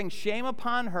and bring shame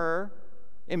upon her,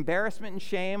 embarrassment and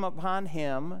shame upon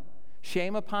him,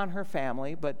 shame upon her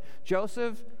family. But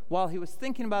Joseph, while he was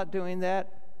thinking about doing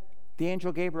that, the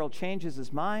angel Gabriel changes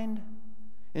his mind.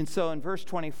 And so in verse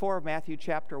 24 of Matthew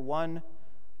chapter 1,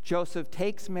 Joseph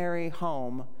takes Mary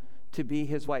home to be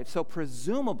his wife. So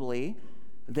presumably,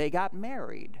 they got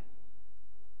married.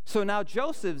 So now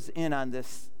Joseph's in on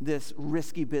this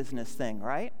risky business thing,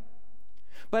 right?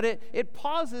 But it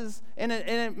pauses, and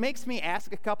it makes me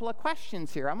ask a couple of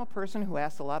questions here. I'm a person who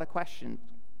asks a lot of questions.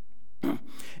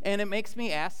 And it makes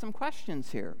me ask some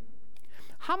questions here.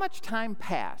 How much time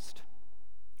passed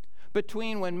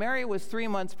between when Mary was 3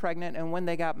 months pregnant and when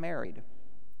they got married?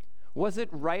 Was it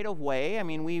right away? I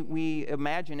mean, we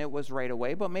imagine it was right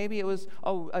away, but maybe it was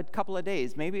a couple of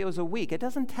days. Maybe it was a week. It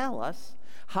doesn't tell us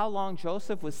how long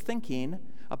Joseph was thinking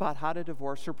about how to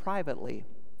divorce her privately.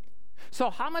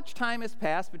 So how much time has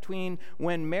passed between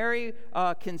when Mary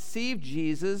conceived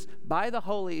Jesus by the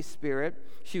Holy Spirit,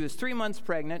 she was 3 months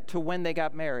pregnant, to when they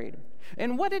got married?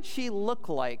 And what did she look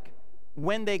like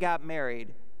when they got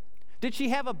married? Did she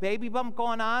have a baby bump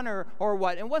going on or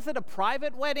what? And was it a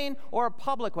private wedding or a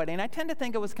public wedding? I tend to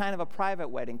think it was kind of a private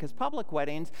wedding, because public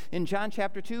weddings in John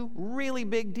chapter 2, really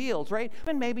big deals, right?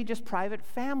 And maybe just private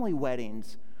family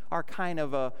weddings are kind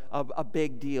of a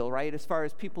big deal, right, as far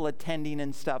as people attending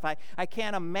and stuff. I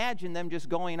can't imagine them just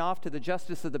going off to the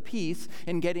justice of the peace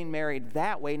and getting married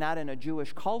that way, not in a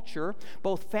Jewish culture.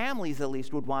 Both families at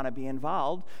least would want to be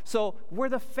involved. So were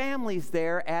the families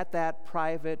there at that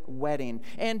private wedding?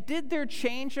 And did their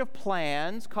change of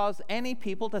plans cause any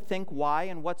people to think why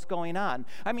and what's going on?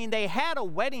 I mean, they had a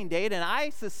wedding date, and I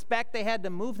suspect they had to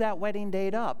move that wedding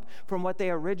date up from what they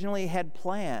originally had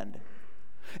planned.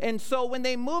 And so when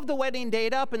they moved the wedding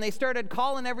date up and they started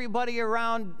calling everybody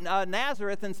around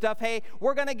Nazareth and stuff, hey,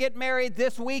 we're going to get married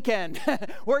this weekend.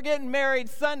 We're getting married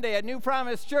Sunday at New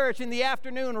Promise Church in the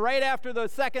afternoon, right after the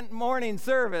second morning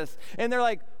service. And they're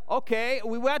like, okay,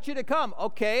 we want you to come.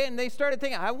 Okay, and they started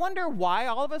thinking, I wonder why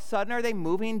all of a sudden are they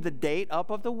moving the date up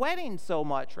of the wedding so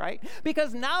much, right?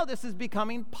 Because now this is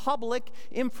becoming public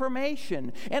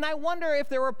information. And I wonder if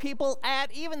there were people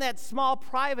at even that small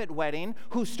private wedding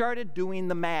who started doing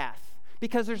the math.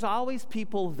 Because there's always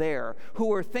people there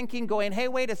who are thinking, going, hey,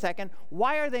 wait a second,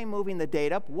 why are they moving the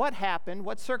date up? What happened?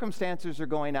 What circumstances are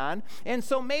going on? And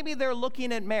so maybe they're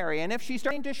looking at Mary, and if she's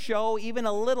starting to show even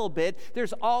a little bit,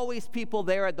 there's always people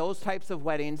there at those types of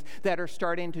weddings that are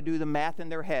starting to do the math in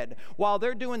their head. While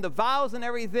they're doing the vows and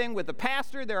everything with the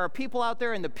pastor, there are people out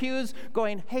there in the pews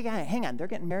going, hey, hang on, they're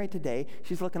getting married today.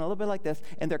 She's looking a little bit like this,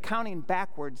 and they're counting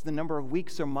backwards the number of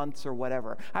weeks or months or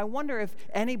whatever. I wonder if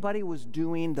anybody was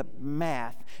doing the math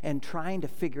and trying to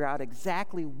figure out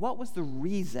exactly what was the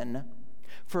reason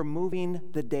for moving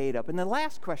the date up. And the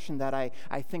last question that I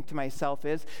think to myself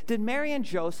is, did Mary and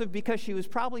Joseph, because she was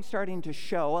probably starting to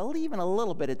show, even a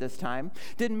little bit at this time,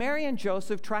 did Mary and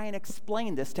Joseph try and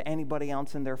explain this to anybody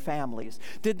else in their families?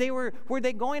 Were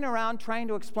they going around trying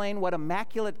to explain what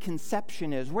immaculate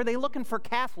conception is? Were they looking for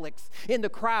Catholics in the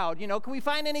crowd? You know, can we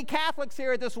find any Catholics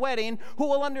here at this wedding who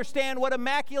will understand what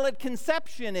immaculate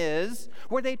conception is?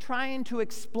 Were they trying to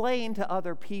explain to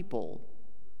other people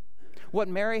what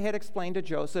Mary had explained to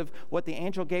Joseph, what the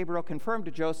angel Gabriel confirmed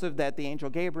to Joseph that the angel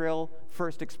Gabriel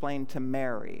first explained to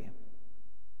Mary?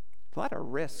 A lot of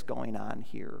risk going on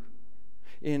here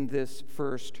in this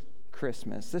first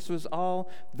Christmas. This was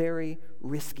all very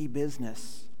risky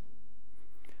business.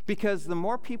 Because the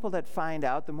more people that find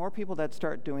out, the more people that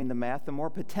start doing the math, the more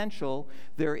potential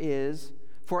there is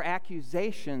for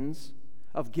accusations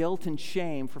of guilt and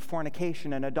shame for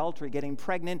fornication and adultery, getting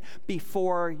pregnant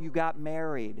before you got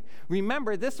married.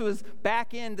 Remember, this was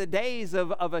back in the days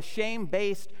of a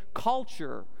shame-based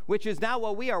culture, which is now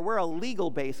what we are. We're a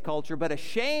legal-based culture, but a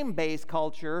shame-based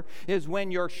culture is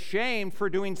when you're shamed for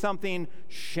doing something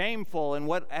shameful, and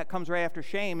what comes right after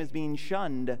shame is being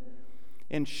shunned.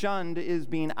 And shunned is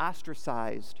being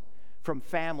ostracized from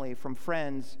family, from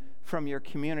friends, from your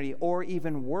community, or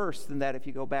even worse than that if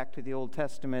you go back to the Old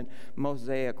Testament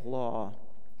Mosaic law.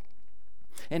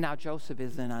 And now Joseph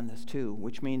is in on this too,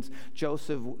 which means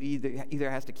Joseph either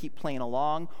has to keep playing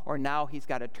along, or now he's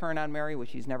got to turn on Mary,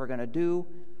 which he's never going to do.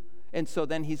 And so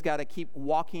then he's got to keep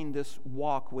walking this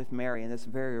walk with Mary in this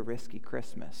very risky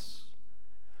Christmas.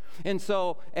 And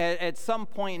so at some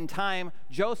point in time,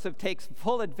 Joseph takes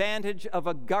full advantage of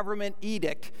a government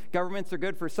edict. Governments are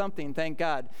good for something, thank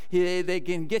God. They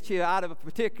can get you out of a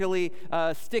particularly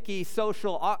sticky,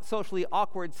 socially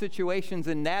awkward situations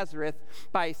in Nazareth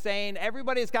by saying,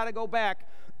 everybody's got to go back.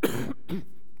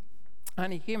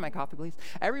 Honey, give me my coffee, please.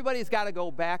 Everybody's got to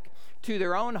go back to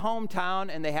their own hometown,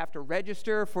 and they have to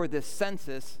register for this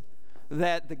census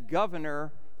that the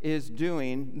governor is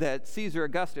doing, that Caesar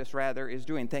Augustus, rather, is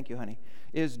doing, thank you, honey,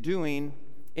 is doing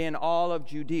in all of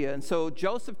Judea. And so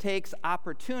Joseph takes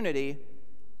opportunity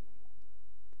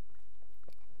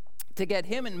to get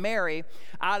him and Mary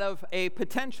out of a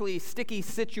potentially sticky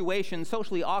situation,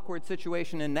 socially awkward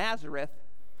situation in Nazareth,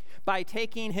 by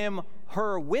taking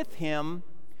her with him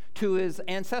to his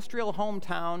ancestral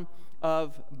hometown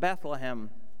of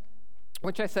Bethlehem,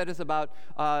 which I said is about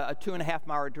a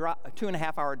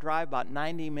 2.5 hour drive, about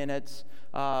 90 minutes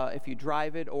if you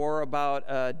drive it, or about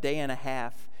a day and a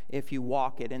half if you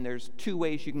walk it. And there's two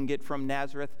ways you can get from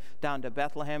Nazareth down to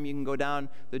Bethlehem. You can go down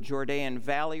the Jordan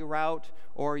Valley route,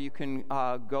 or you can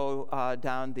go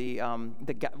down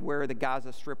where the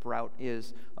Gaza Strip route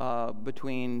is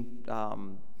between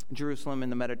Jerusalem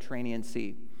and the Mediterranean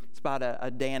Sea. It's about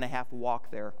a day and a half walk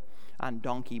there on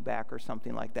donkey back or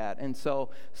something like that. And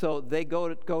so they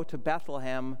go to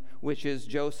Bethlehem, which is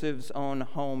Joseph's own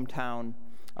hometown,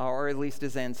 or at least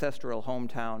his ancestral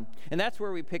hometown. And that's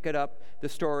where we pick it up, the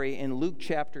story in Luke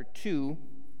chapter 2,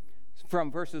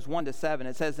 from verses 1 to 7.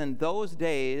 It says, "In those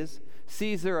days,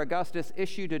 Caesar Augustus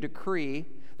issued a decree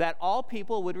that all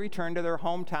people would return to their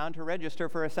hometown to register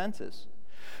for a census.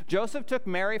 Joseph took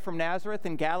Mary from Nazareth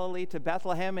in Galilee to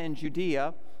Bethlehem in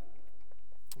Judah,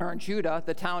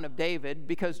 the town of David,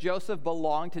 because Joseph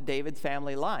belonged to David's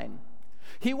family line.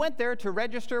 He went there to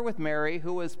register with Mary,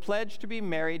 who was pledged to be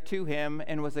married to him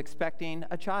and was expecting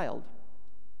a child.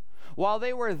 While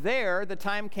they were there, the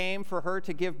time came for her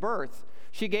to give birth.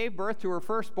 She gave birth to her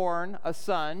firstborn, a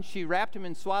son. She wrapped him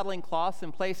in swaddling cloths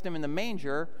and placed him in the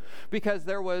manger because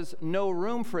there was no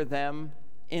room for them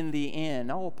in the inn."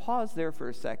 Oh, pause there for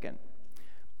a second.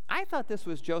 I thought this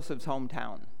was Joseph's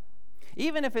hometown.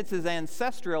 Even if it's his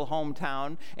ancestral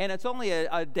hometown, and it's only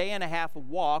a day and a half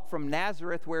walk from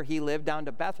Nazareth where he lived down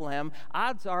to Bethlehem,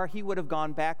 odds are he would have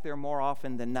gone back there more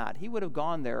often than not. He would have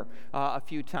gone there a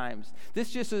few times. This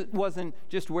just wasn't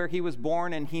just where he was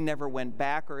born and he never went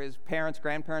back, or his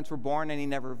grandparents were born and he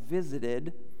never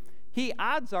visited.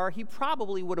 Odds are he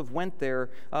probably would have went there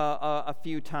a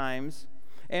few times.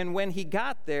 And when he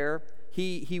got there,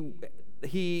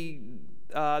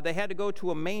 they had to go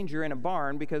to a manger in a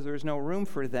barn because there was no room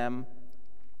for them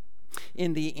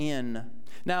in the inn.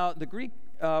 Now, the Greek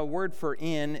word for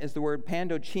inn is the word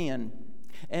pandochion.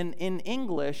 And in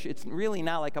English, it's really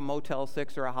not like a Motel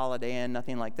 6 or a Holiday Inn,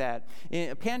 nothing like that.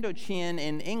 Pandochion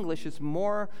in English is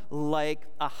more like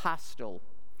a hostel,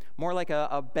 more like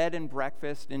a bed and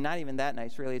breakfast, and not even that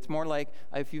nice, really. It's more like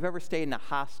if you've ever stayed in a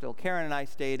hostel. Karen and I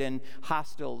stayed in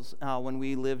hostels when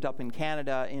we lived up in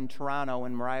Canada, in Toronto,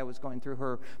 when Mariah was going through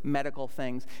her medical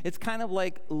things. It's kind of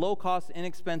like low-cost,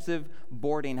 inexpensive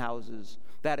boarding houses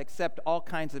that accept all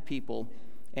kinds of people,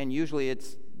 and usually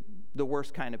it's the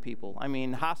worst kind of people. I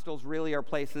mean, hostels really are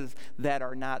places that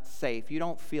are not safe. You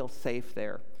don't feel safe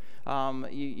there.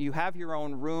 You have your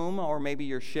own room, or maybe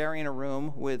you're sharing a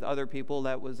room with other people.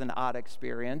 That was an odd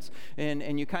experience.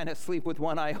 And you kind of sleep with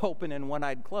one eye open and one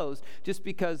eye closed, just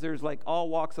because there's like all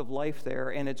walks of life there,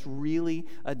 and it's really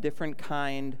a different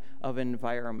kind of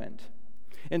environment.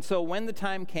 And so when the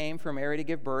time came for Mary to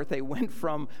give birth, they went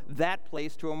from that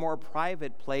place to a more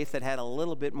private place that had a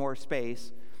little bit more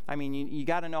space. I mean, you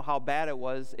got to know how bad it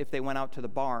was if they went out to the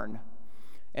barn.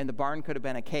 And the barn could have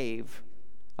been a cave.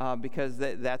 because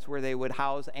that's where they would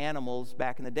house animals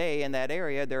back in the day. In that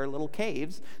area, there are little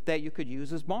caves that you could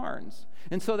use as barns.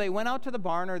 And so they went out to the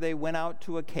barn, or they went out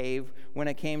to a cave when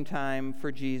it came time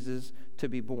for Jesus to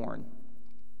be born.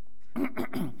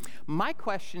 My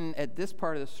question at this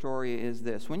part of the story is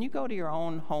this. When you go to your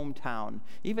own hometown,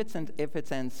 if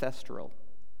it's ancestral,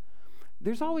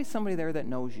 there's always somebody there that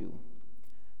knows you.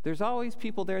 There's always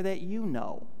people there that you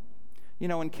know. You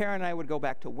know, when Karen and I would go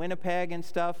back to Winnipeg and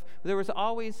stuff, there was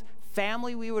always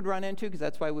family we would run into, because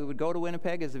that's why we would go to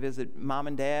Winnipeg, is to visit mom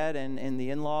and dad and the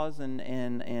in-laws and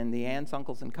the aunts,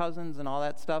 uncles, and cousins and all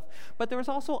that stuff. But there was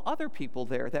also other people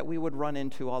there that we would run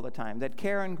into all the time, that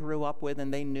Karen grew up with,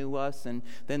 and they knew us, and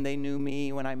then they knew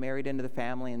me when I married into the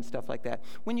family and stuff like that.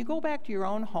 When you go back to your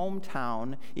own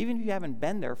hometown, even if you haven't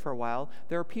been there for a while,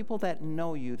 there are people that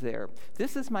know you there.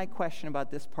 This is my question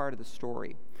about this part of the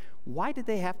story. Why did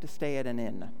they have to stay at an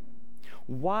inn?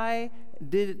 Why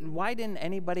didn't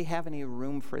anybody have any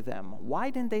room for them? Why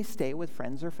didn't they stay with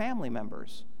friends or family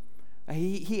members?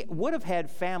 He would have had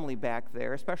family back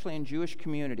there, especially in Jewish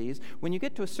communities. When you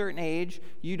get to a certain age,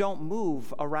 you don't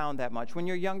move around that much. When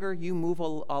you're younger, you move a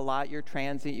lot. You're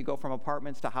transient. You go from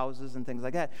apartments to houses and things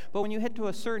like that. But when you hit to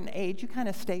a certain age, you kind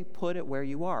of stay put at where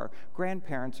you are.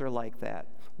 Grandparents are like that.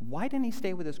 Why didn't he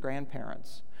stay with his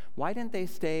grandparents? Why didn't they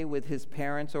stay with his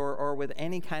parents or with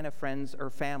any kind of friends or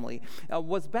family?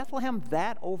 Was Bethlehem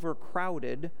that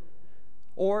overcrowded,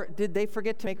 or did they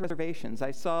forget to make reservations?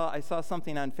 I saw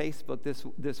something on Facebook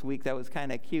this week that was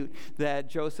kind of cute, that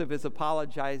Joseph is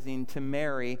apologizing to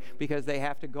Mary because they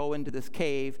have to go into this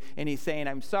cave, and he's saying,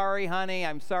 I'm sorry, honey,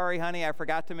 I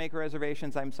forgot to make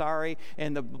reservations, I'm sorry.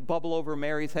 And the bubble over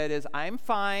Mary's head is, I'm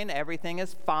fine, everything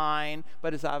is fine,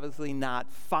 but it's obviously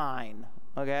not fine,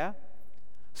 okay?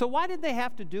 So why did they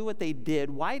have to do what they did?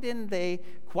 Why couldn't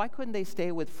they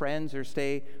stay with friends or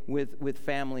stay with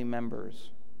family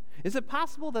members? Is it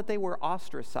possible that they were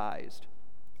ostracized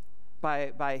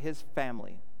by his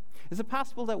family? Is it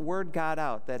possible that word got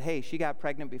out that, hey, she got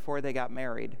pregnant before they got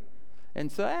married,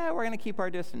 and so we're going to keep our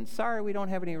distance. Sorry, we don't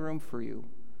have any room for you.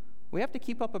 We have to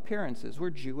keep up appearances. We're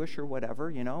Jewish or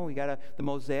whatever, you know. We got the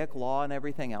Mosaic law and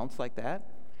everything else like that.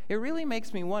 It really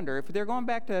makes me wonder, if they're going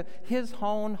back to his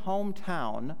own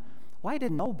hometown, why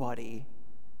did nobody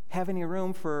have any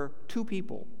room for two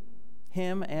people,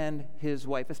 him and his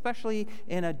wife, especially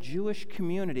in a Jewish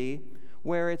community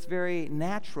where it's very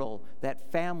natural that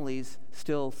families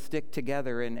still stick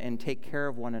together and take care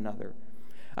of one another?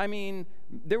 I mean,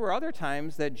 there were other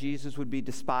times that Jesus would be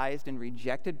despised and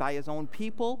rejected by his own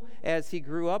people as he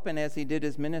grew up and as he did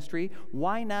his ministry.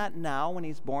 Why not now when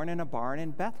he's born in a barn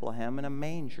in Bethlehem in a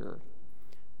manger?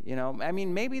 You know, I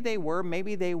mean, maybe they were,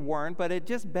 maybe they weren't, but it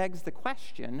just begs the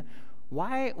question,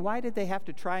 why did they have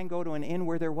to try and go to an inn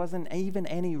where there wasn't even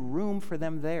any room for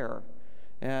them there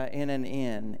in an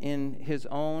inn, in his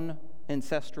own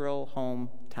ancestral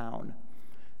hometown?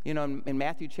 You know, in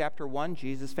Matthew chapter 1,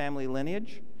 Jesus' family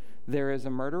lineage, there is a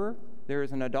murderer, there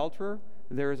is an adulterer,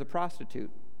 there is a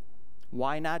prostitute.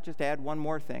 Why not just add one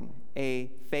more thing? A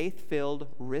faith-filled,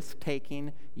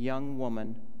 risk-taking young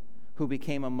woman who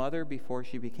became a mother before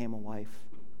she became a wife.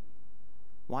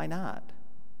 Why not?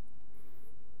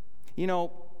 You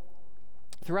know,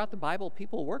 throughout the Bible,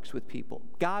 people works with people.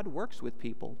 God works with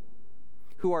people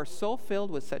who are so filled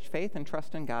with such faith and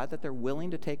trust in God that they're willing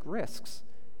to take risks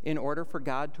in order for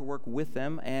God to work with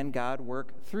them and God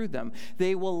work through them.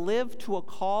 They will live to a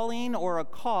calling or a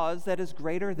cause that is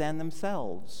greater than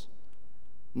themselves.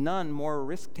 None more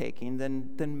risk-taking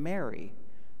than Mary.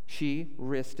 She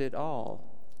risked it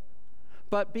all.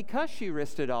 But because she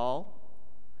risked it all,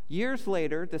 years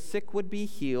later, the sick would be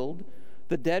healed,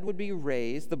 the dead would be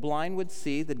raised, the blind would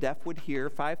see, the deaf would hear,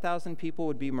 5,000 people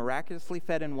would be miraculously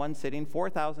fed in one sitting,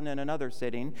 4,000 in another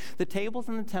sitting. The tables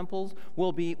in the temples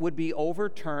would be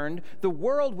overturned. The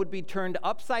world would be turned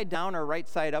upside down or right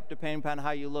side up, depending upon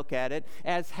how you look at it.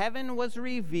 As heaven was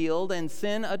revealed and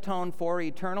sin atoned for,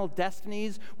 eternal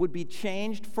destinies would be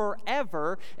changed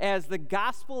forever as the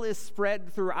gospel is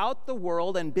spread throughout the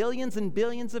world and billions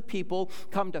of people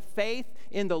come to faith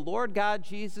in the Lord God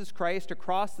Jesus Christ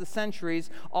across the centuries,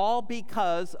 all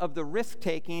because of the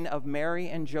risk-taking of Mary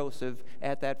and Joseph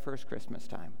at that first Christmas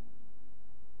time.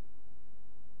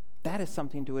 That is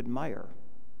something to admire.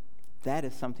 That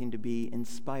is something to be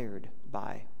inspired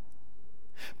by.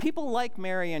 People like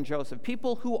Mary and Joseph,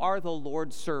 people who are the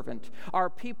Lord's servant, are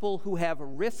people who have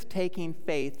risk-taking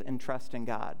faith and trust in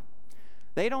God.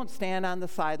 They don't stand on the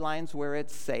sidelines where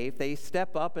it's safe. They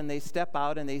step up and they step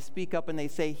out and they speak up and they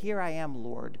say, "Here I am,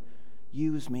 Lord.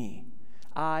 Use me.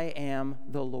 I am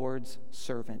the Lord's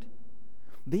servant."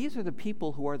 These are the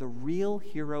people who are the real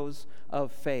heroes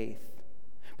of faith,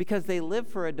 because they live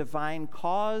for a divine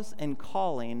cause and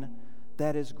calling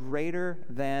that is greater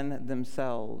than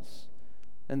themselves.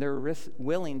 And they're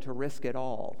willing to risk it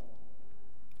all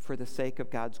for the sake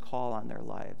of God's call on their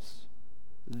lives.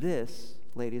 This,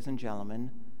 ladies and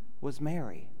gentlemen, was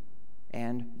Mary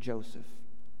and Joseph.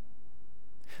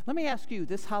 Let me ask you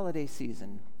this holiday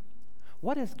season,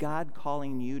 what is God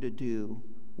calling you to do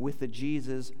with the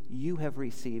Jesus you have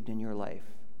received in your life?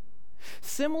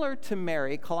 Similar to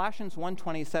Mary, Colossians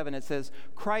 1:27, it says,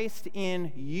 Christ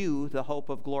in you, the hope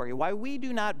of glory. While we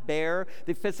do not bear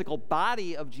the physical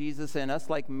body of Jesus in us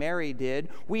like Mary did,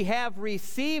 we have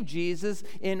received Jesus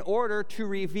in order to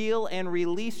reveal and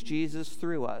release Jesus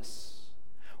through us.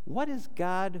 What is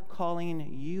God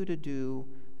calling you to do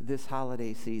this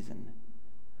holiday season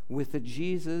with the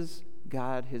Jesus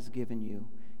God has given you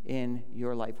in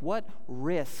your life? What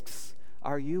risks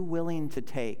are you willing to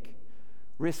take?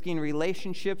 Risking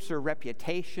relationships or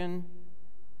reputation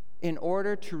in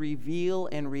order to reveal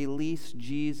and release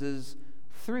Jesus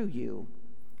through you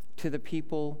to the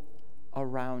people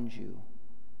around you.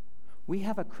 We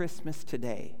have a Christmas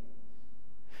today,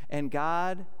 and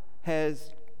God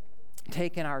has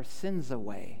taken our sins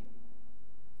away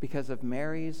because of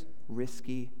Mary's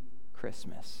risky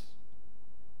Christmas.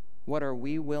 What are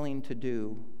we willing to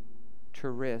do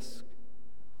to risk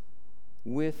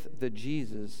with the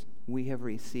Jesus we have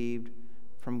received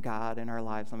from God in our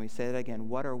lives? Let me say that again.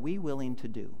 What are we willing to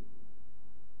do?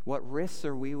 What risks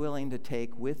are we willing to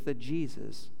take with the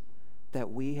Jesus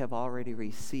that we have already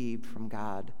received from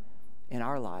God in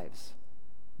our lives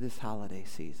this holiday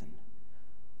season?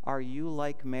 Are you,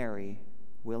 like Mary,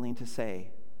 willing to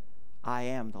say, I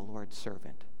am the Lord's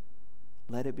servant.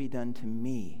 Let it be done to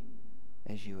me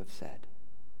as you have said.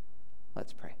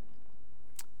 Let's pray.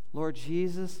 Lord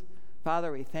Jesus,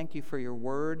 Father, we thank you for your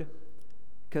word,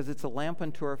 because it's a lamp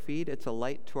unto our feet, it's a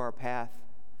light to our path.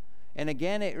 And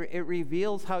again, it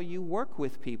reveals how you work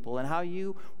with people and how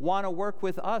you want to work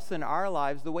with us in our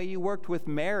lives, the way you worked with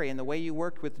Mary and the way you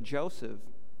worked with Joseph.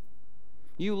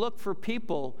 You look for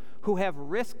people who have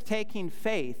risk-taking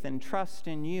faith and trust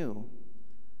in you.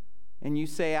 And you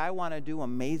say, I want to do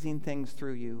amazing things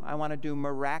through you. I want to do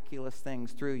miraculous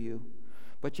things through you.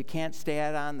 But you can't stay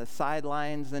out on the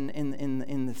sidelines and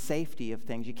in the safety of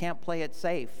things. You can't play it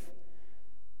safe.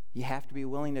 You have to be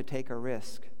willing to take a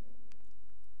risk.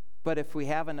 But if we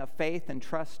have enough faith and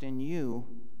trust in you,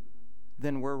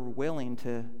 then we're willing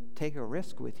to take a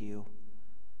risk with you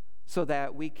so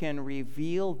that we can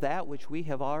reveal that which we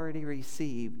have already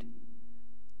received.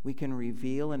 We can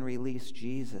reveal and release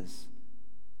Jesus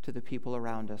to the people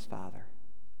around us, Father.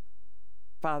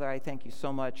 Father, I thank you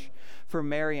so much for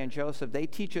Mary and Joseph. They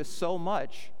teach us so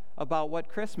much about what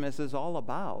Christmas is all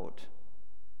about.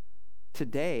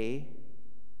 Today,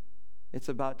 it's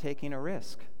about taking a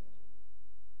risk.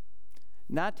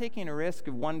 Not taking a risk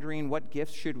of wondering what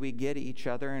gifts should we get each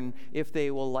other and if they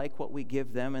will like what we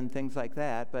give them and things like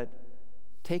that, but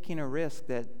taking a risk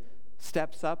that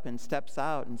steps up and steps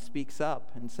out and speaks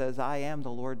up and says, I am the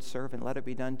Lord's servant. Let it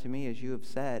be done to me as you have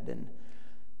said.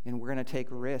 And we're going to take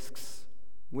risks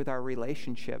with our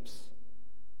relationships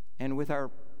and with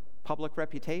our public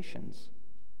reputations,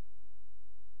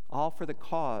 all for the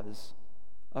cause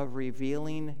of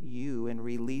revealing you and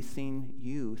releasing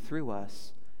you through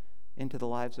us into the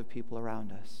lives of people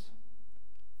around us,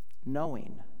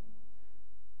 knowing,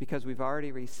 because we've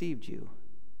already received you,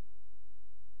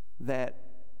 that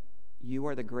you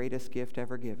are the greatest gift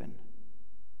ever given,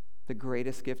 the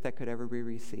greatest gift that could ever be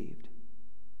received,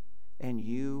 and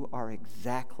you are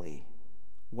exactly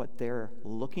what they're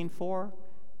looking for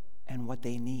and what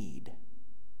they need.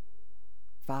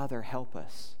 Father, help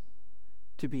us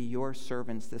to be your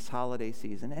servants this holiday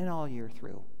season and all year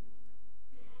through.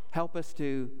 Help us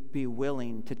to be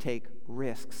willing to take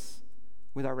risks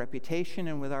with our reputation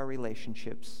and with our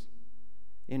relationships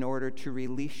in order to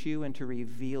release you and to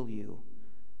reveal you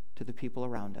to the people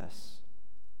around us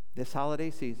this holiday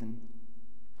season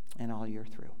and all year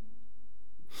through.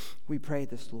 We pray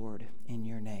this, Lord, in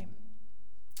your name.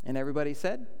 And everybody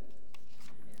said,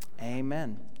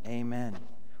 amen. Amen.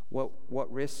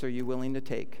 What risks are you willing to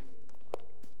take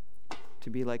to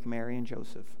be like Mary and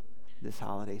Joseph this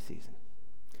holiday season?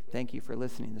 Thank you for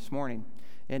listening this morning.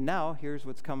 And now, here's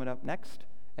what's coming up next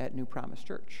at New Promise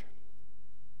Church.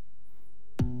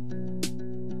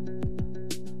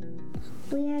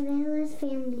 We are the Hillis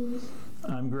families.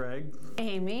 I'm Greg,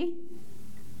 Amy.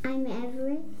 I'm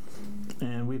Everett.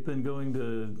 and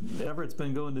Everett's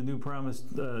been going to New Promise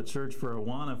Church for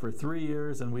Awana for 3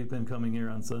 years, and we've been coming here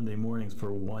on Sunday mornings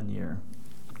for 1 year.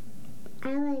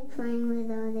 I like playing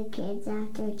with all the kids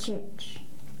after church.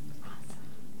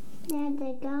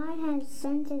 that God has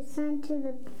sent his Son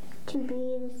to be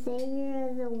the Savior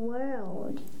of the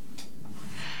world.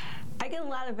 I get a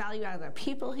lot of value out of the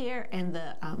people here and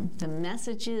the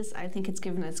messages. I think it's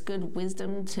given us good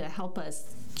wisdom to help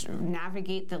us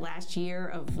navigate the last year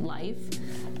of life.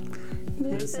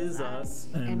 This is us,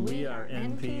 and we are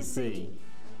NPC.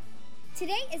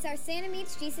 Today is our Santa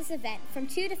Meets Jesus event from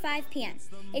 2 to 5 p.m.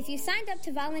 If you signed up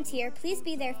to volunteer, please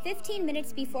be there 15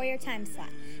 minutes before your time slot.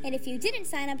 And if you didn't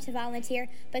sign up to volunteer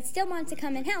but still want to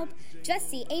come and help, just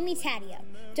see Amy Taddeo.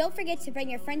 Don't forget to bring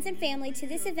your friends and family to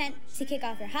this event to kick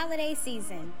off your holiday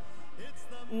season.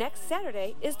 Next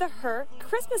Saturday is the Her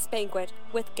Christmas Banquet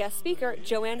with guest speaker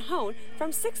Joanne Hone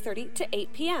from 6:30 to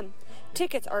 8 p.m.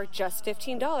 Tickets are just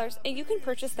 $15, and you can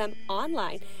purchase them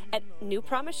online at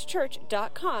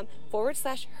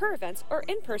newpromisechurch.com/her events or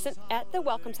in person at the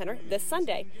Welcome Center this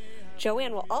Sunday.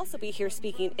 Joanne will also be here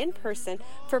speaking in person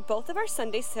for both of our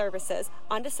Sunday services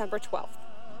on December 12th.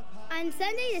 On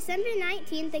Sunday, December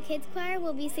 19th, the Kids Choir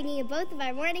will be singing at both of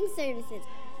our morning services.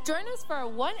 Join us for a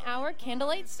 1-hour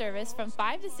candlelight service from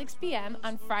 5 to 6 p.m.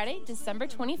 on Friday, December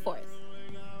 24th.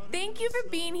 Thank you for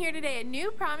being here today at New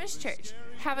Promise Church.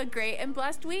 Have a great and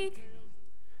blessed week.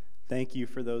 Thank you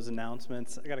for those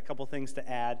announcements. I got a couple things to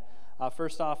add.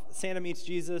 First off, Santa Meets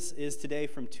Jesus is today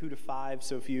from 2 to 5.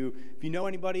 So if you know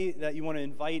anybody that you want to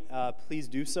invite, please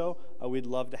do so. We'd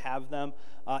love to have them.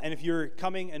 And if you're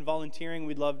coming and volunteering,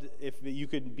 we'd love if you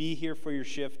could be here for your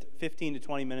shift 15 to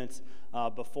 20 minutes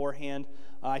beforehand.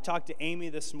 I talked to Amy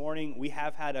this morning. We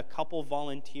have had a couple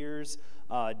volunteers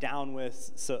down with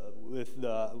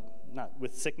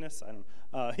sickness. I don't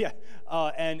know.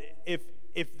 And if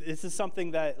this is something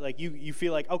that like you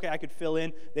feel like, okay, I could fill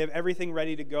in, they have everything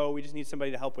ready to go. We just need somebody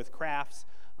to help with crafts.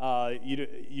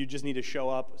 You just need to show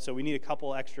up. So we need a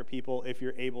couple extra people if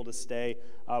you're able to stay.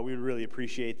 We would really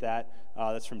appreciate that.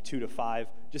 That's from 2 to 5.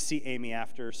 Just see Amy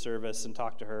after service and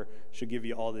talk to her. She'll give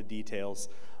you all the details.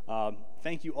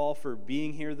 Thank you all for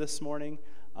being here this morning.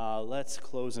 Let's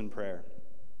close in prayer.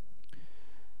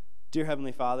 Dear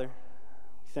Heavenly Father,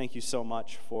 thank you so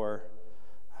much for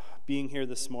being here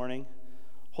this morning.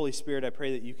 Holy Spirit, I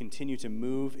pray that you continue to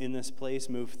move in this place,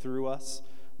 move through us.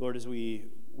 Lord, as we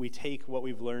take what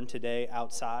we've learned today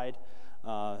outside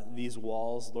these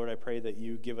walls, Lord, I pray that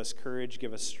you give us courage,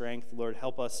 give us strength. Lord,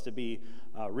 help us to be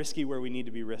risky where we need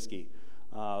to be risky.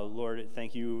 Lord,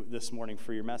 thank you this morning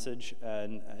for your message,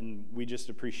 and we just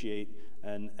appreciate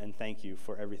and thank you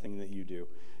for everything that you do.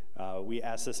 We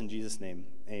ask this in Jesus' name.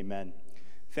 Amen.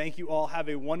 Thank you all. Have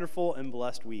a wonderful and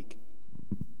blessed week.